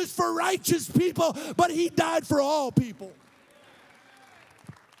 not just for righteous people, but He died for all people.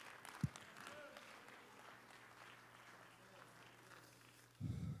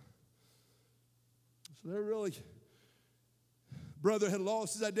 So they're really, brother had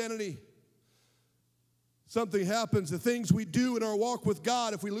lost his identity. Something happens. The things we do in our walk with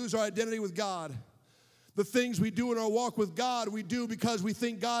God, if we lose our identity with God, the things we do in our walk with God, we do because we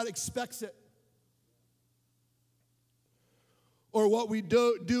think God expects it. Or what we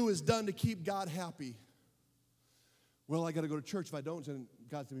do is done to keep God happy. Well, I got to go to church. If I don't, then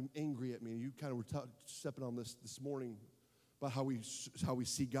God's going to be angry at me. You kind of were stepping on this morning about how we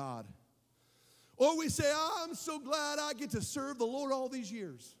see God. Or we say, I'm so glad I get to serve the Lord all these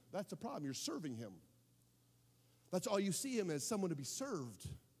years. That's the problem. You're serving Him. That's all you see Him as, someone to be served.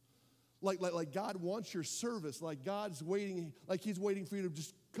 Like God wants your service. Like God's waiting, like He's waiting for you to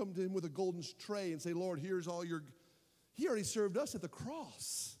just come to Him with a golden tray and say, Lord, here's all your... He already served us at the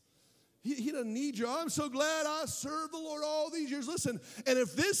cross. He doesn't need you. I'm so glad I served the Lord all these years. Listen, and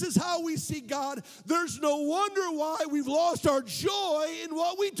if this is how we see God, there's no wonder why we've lost our joy in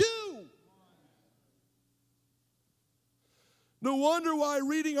what we do. No wonder why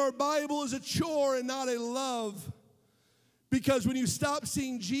reading our Bible is a chore and not a love. Because when you stop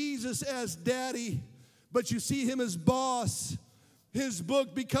seeing Jesus as daddy, but you see Him as boss, His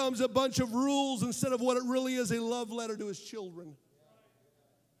book becomes a bunch of rules instead of what it really is, a love letter to His children.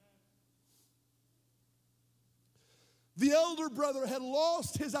 The elder brother had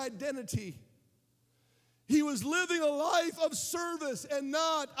lost his identity. He was living a life of service and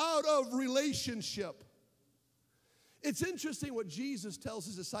not out of relationship. It's interesting what Jesus tells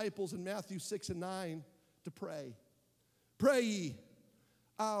His disciples in Matthew 6 and 9 to pray. Pray ye,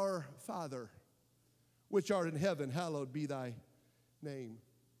 our Father, which art in heaven, hallowed be thy name.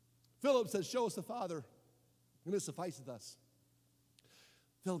 Philip says, show us the Father, and this sufficeth us.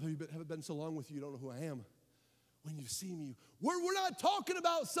 Philip, have it been so long with you, you don't know who I am. When you see me, we're not talking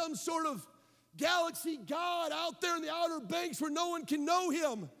about some sort of galaxy God out there in the outer banks where no one can know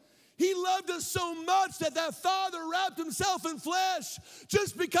Him. He loved us so much that Father wrapped Himself in flesh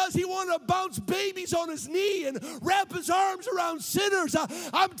just because He wanted to bounce babies on His knee and wrap His arms around sinners.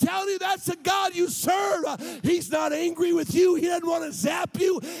 I'm telling you, that's the God you serve. He's not angry with you. He doesn't want to zap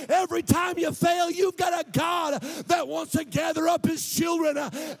you. Every time you fail, you've got a God that wants to gather up His children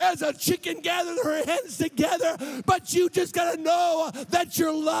as a chicken gathers her hens together. But you just got to know that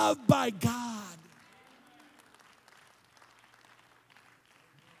you're loved by God.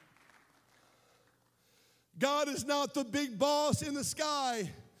 God is not the big boss in the sky.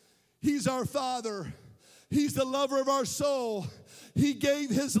 He's our Father. He's the lover of our soul. He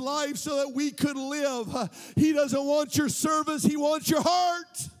gave His life so that we could live. He doesn't want your service. He wants your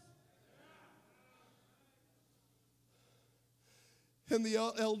heart. And the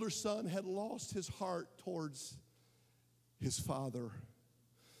elder son had lost his heart towards his father.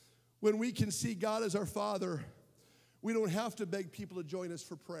 When we can see God as our Father, we don't have to beg people to join us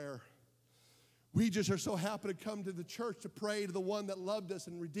for prayer. We just are so happy to come to the church to pray to the one that loved us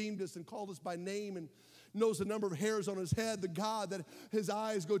and redeemed us and called us by name and knows the number of hairs on his head, the God that his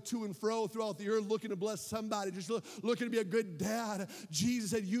eyes go to and fro throughout the earth looking to bless somebody, just looking to be a good dad.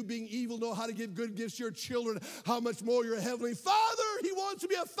 Jesus said, you being evil know how to give good gifts to your children. How much more your heavenly Father, he wants to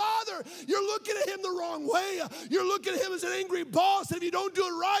be a father. You're looking at him the wrong way. You're looking at him as an angry boss. If you don't do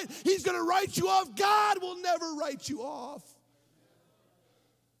it right, he's going to write you off. God will never write you off.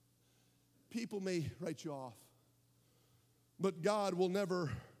 People may write you off, but God will never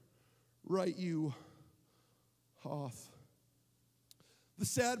write you off. The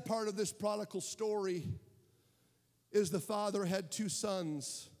sad part of this prodigal story is the father had two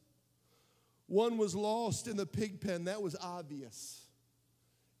sons. One was lost in the pig pen. That was obvious.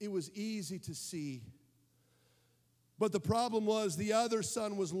 It was easy to see. But the problem was the other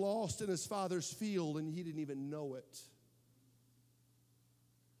son was lost in his father's field, and he didn't even know it.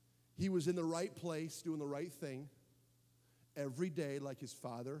 He was in the right place, doing the right thing every day like his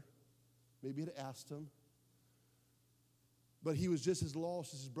father maybe had asked him. But he was just as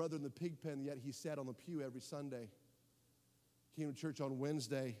lost as his brother in the pig pen, yet he sat on the pew every Sunday. Came to church on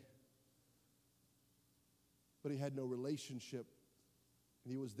Wednesday, but he had no relationship,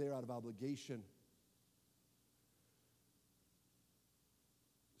 and he was there out of obligation.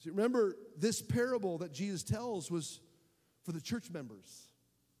 See, remember, this parable that Jesus tells was for the church members,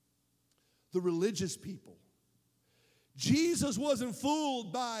 the religious people. Jesus wasn't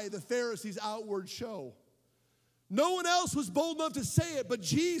fooled by the Pharisees' outward show. No one else was bold enough to say it, but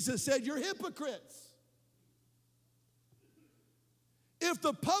Jesus said, you're hypocrites. If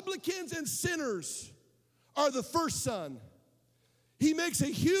the publicans and sinners are the first son, he makes a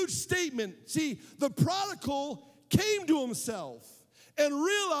huge statement. See, the prodigal came to himself and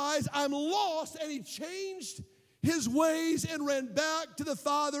realized, I'm lost, and he changed his ways and ran back to the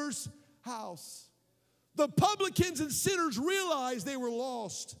Father's house. The publicans and sinners realized they were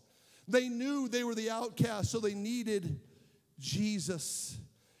lost. They knew they were the outcast, so they needed Jesus.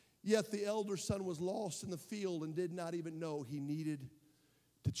 Yet the elder son was lost in the field and did not even know he needed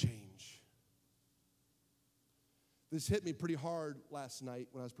to change. This hit me pretty hard last night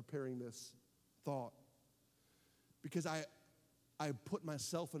when I was preparing this thought, because I put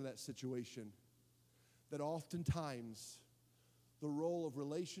myself in that situation, that oftentimes the role of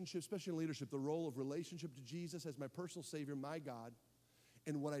relationship, especially in leadership, the role of relationship to Jesus as my personal Savior, my God,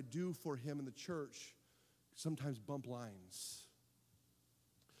 and what I do for him in the church sometimes bump lines.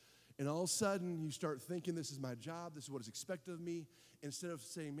 And all of a sudden, you start thinking, this is my job, this is what is expected of me, instead of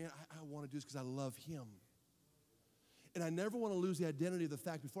saying, man, I want to do this because I love him. And I never want to lose the identity of the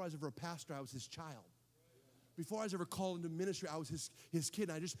fact, before I was ever a pastor, I was his child. Before I was ever called into ministry, I was his kid.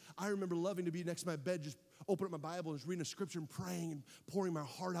 And I remember loving to be next to my bed, just open up my Bible and just reading a scripture and praying and pouring my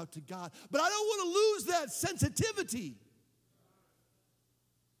heart out to God. But I don't want to lose that sensitivity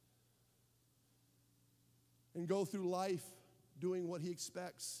and go through life doing what he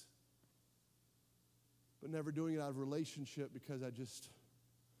expects, but never doing it out of relationship because I've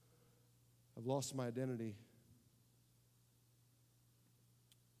lost my identity.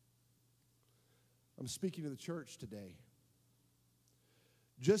 I'm speaking to the church today.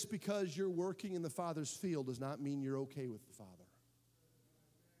 Just because you're working in the Father's field does not mean you're okay with the Father.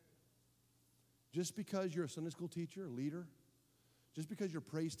 Just because you're a Sunday school teacher, a leader, just because you're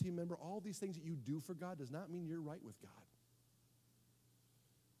a praise team member, all these things that you do for God does not mean you're right with God.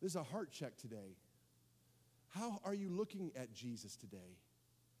 This is a heart check today. How are you looking at Jesus today?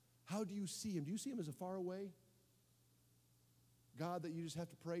 How do you see him? Do you see him as a far away God that you just have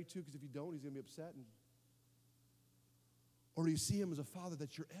to pray to, because if you don't, he's going to be upset? Or do you see him as a Father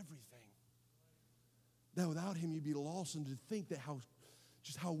that's your everything? That without him, you'd be lost, and to think that how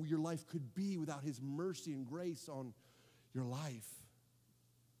your life could be without his mercy and grace on your life.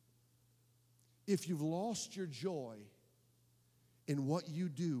 If you've lost your joy in what you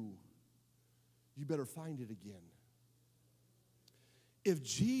do, you better find it again. If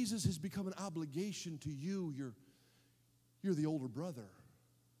Jesus has become an obligation to you, you're the older brother.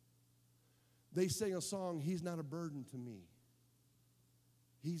 They sang a song, he's not a burden to me.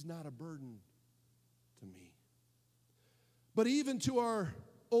 He's not a burden to me. But even to our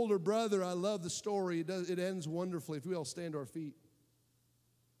older brother, I love the story. It ends wonderfully. If we all stand to our feet.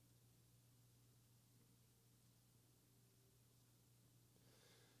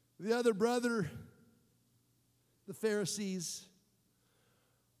 The other brother, the Pharisees,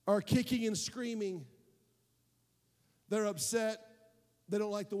 are kicking and screaming. They're upset. They don't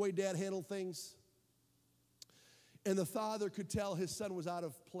like the way dad handled things. And the father could tell his son was out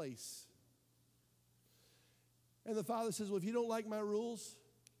of place. And the father says, well, if you don't like my rules,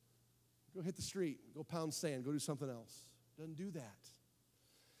 go hit the street, go pound sand, go do something else. Doesn't do that.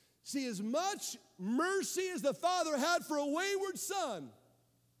 See, as much mercy as the father had for a wayward son,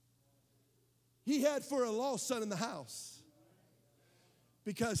 he had for a lost son in the house.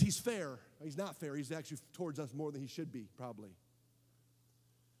 Because he's fair. He's not fair. He's actually towards us more than he should be, probably.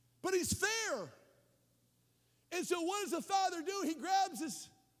 But he's fair. And so what does the father do? He grabs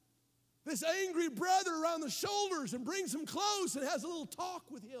this angry brother around the shoulders and brings him close and has a little talk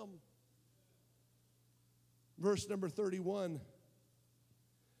with him. Verse number 31.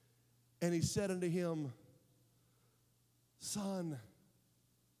 And he said unto him, Son,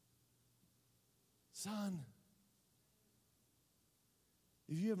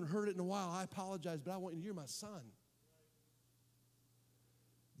 if you haven't heard it in a while, I apologize, but I want you to hear my son.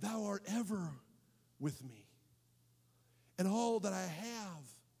 Thou art ever with me, and all that I have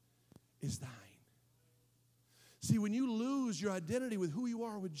is thine. See, when you lose your identity with who you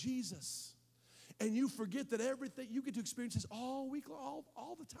are with Jesus, and you forget that everything, you get to experience this all week,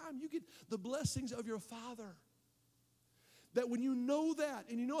 all the time. You get the blessings of your Father. That when you know that,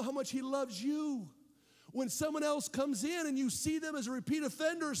 and you know how much He loves you, when someone else comes in and you see them as a repeat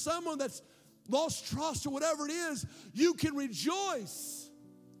offender or someone that's lost trust or whatever it is, you can rejoice.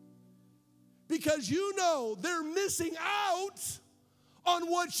 Because you know they're missing out on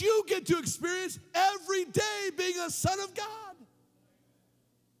what you get to experience every day being a son of God.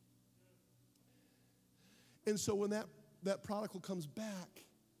 And so when that prodigal comes back,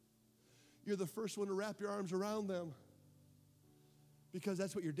 you're the first one to wrap your arms around them, because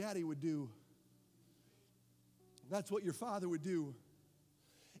that's what your daddy would do. That's what your father would do.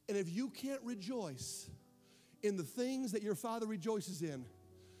 And if you can't rejoice in the things that your father rejoices in,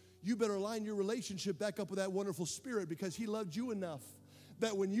 you better line your relationship back up with that wonderful spirit, because He loved you enough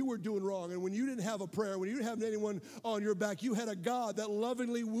that when you were doing wrong and when you didn't have a prayer, when you didn't have anyone on your back, you had a God that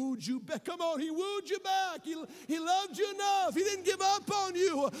lovingly wooed you back. Come on, He wooed you back. He loved you enough. He didn't give up on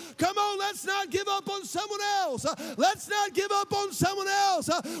you. Come on, let's not give up on someone else. Let's not give up on someone else.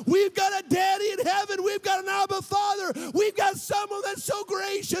 We've got a daddy in heaven. We've got an Abba Father. We've got someone that's so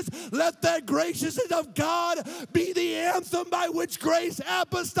gracious. Let that graciousness of God be the anthem by which Grace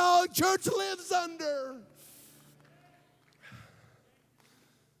Apostolic Church lives under.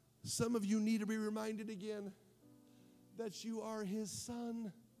 Some of you need to be reminded again that you are His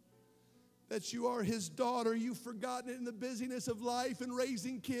son, that you are His daughter. You've forgotten it in the busyness of life and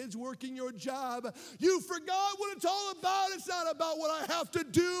raising kids, working your job. You forgot what it's all about. It's not about what I have to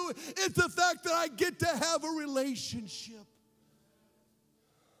do. It's the fact that I get to have a relationship.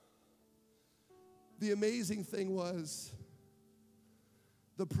 The amazing thing was,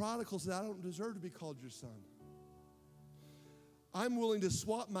 the prodigal said, I don't deserve to be called your son. I'm willing to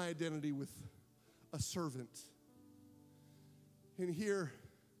swap my identity with a servant. And here,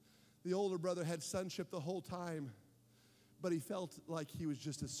 the older brother had sonship the whole time, but he felt like he was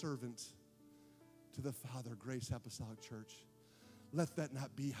just a servant to the Father. Grace Apostolic Church, let that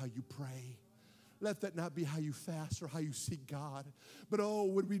not be how you pray. Let that not be how you fast or how you seek God. But oh,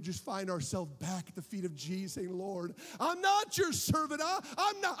 when we just find ourselves back at the feet of Jesus saying, Lord, I'm not your servant.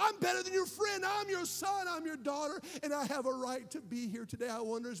 I'm better than your friend. I'm your son. I'm your daughter. And I have a right to be here today. I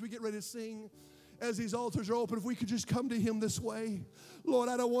wonder, as we get ready to sing, as these altars are open, if we could just come to Him this way. Lord,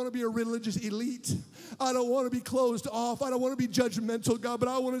 I don't want to be a religious elite. I don't want to be closed off. I don't want to be judgmental, God, but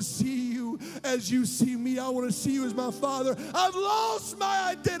I want to see You as You see me. I want to see You as my Father. I've lost my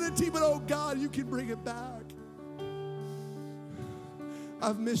identity, but oh God, You can bring it back.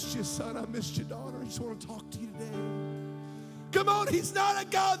 I've missed You, son. I've missed You, daughter. I just want to talk to You today. Come on, He's not a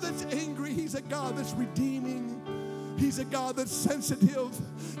God that's angry. He's a God that's redeeming. He's a God that's sensitive.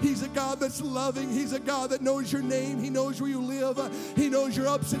 He's a God that's loving. He's a God that knows your name. He knows where you live. He knows your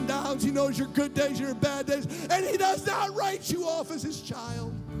ups and downs. He knows your good days and your bad days. And He does not write you off as His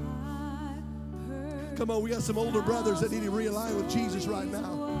child. Come on, we got some older brothers that need to realign with Jesus right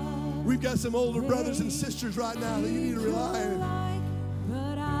now. We've got some older brothers and sisters right now that you need to rely on.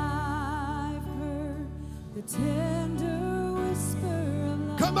 But I've heard the tender whisper of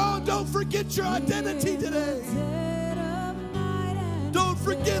love. Come on, don't forget your identity today. Don't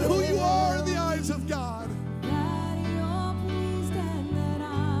forget who you are in the eyes of God. That You're pleased and that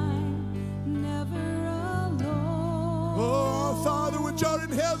I'm never alone. Oh, our Father which art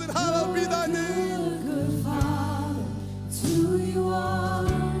in heaven, hallowed be Thy name. Good Father, it's who You are.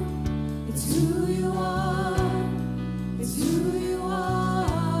 It's who You are. It's who You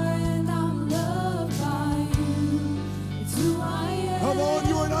are, and I'm loved by You. It's who I am. Come on.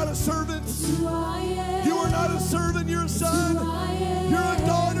 a servant. It's who I am. You are not a servant, you're a son. It's who I am. You're a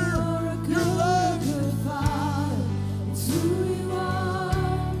daughter. You're loved. Good Father. It's who you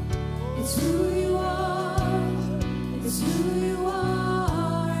are. It's who you are. It's who you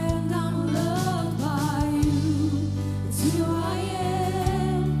are, and I'm loved by you. It's who I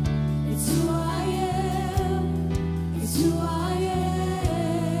am. It's who I am. It's who I am.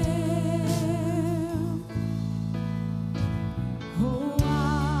 Oh,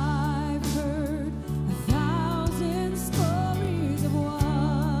 I've heard 1,000 stories of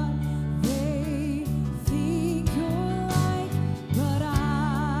what they think you're like, but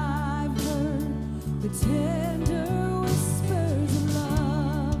I've heard the tender whispers of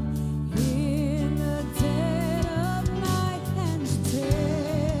love in the dead of night, and you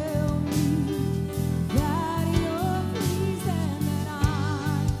tell me that you're pleased and that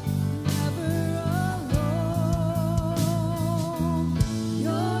I'm never alone.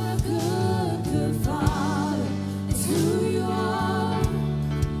 You're a good, good Father. It's who you are.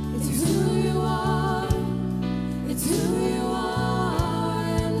 It's who you are. It's who you are,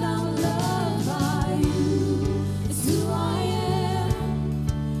 and I'm loved by you. It's who I am.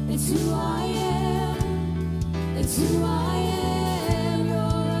 It's who I am. It's who I am.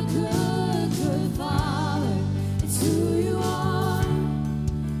 You're a good, good Father. It's who you are.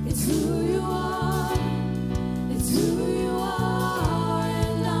 It's who you are. It's who you are,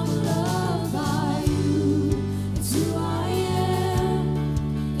 and I'm loved by you. It's who I am.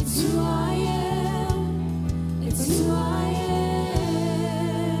 It's who I am. It's who I am.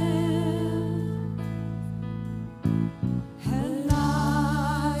 And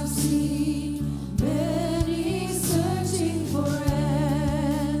I've seen many searching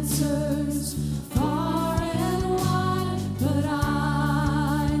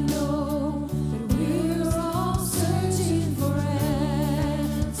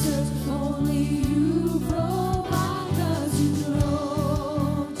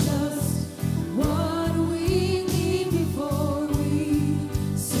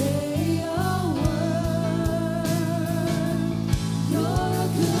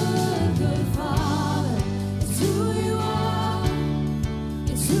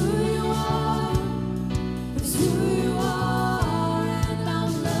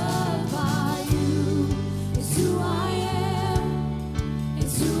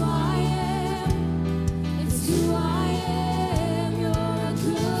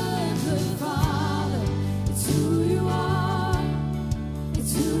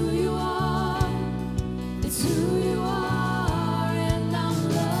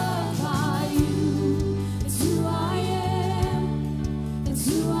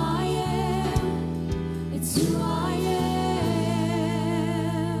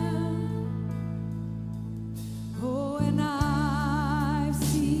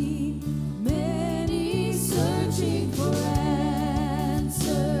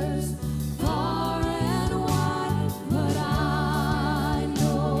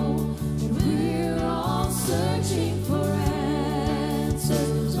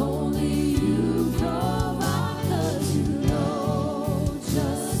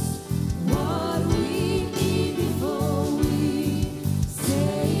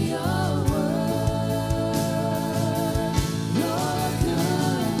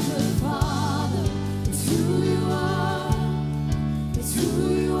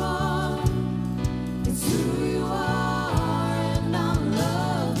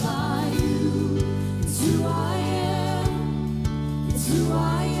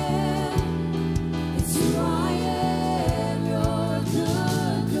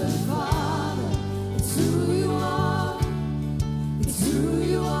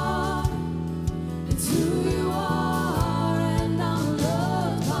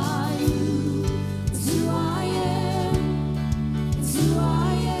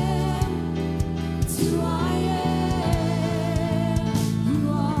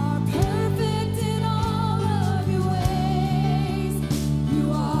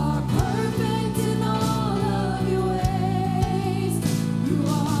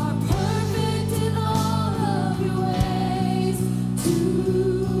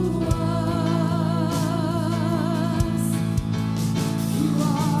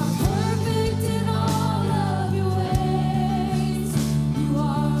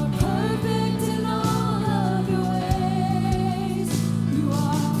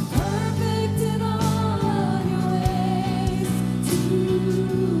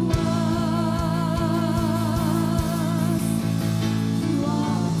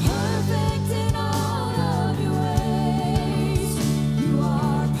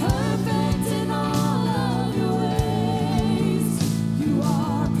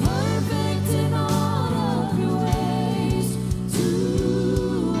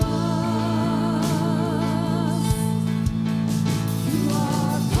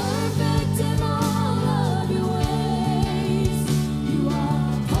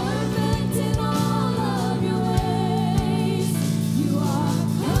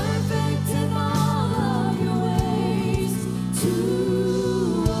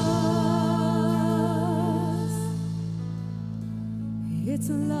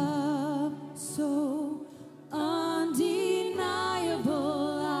love so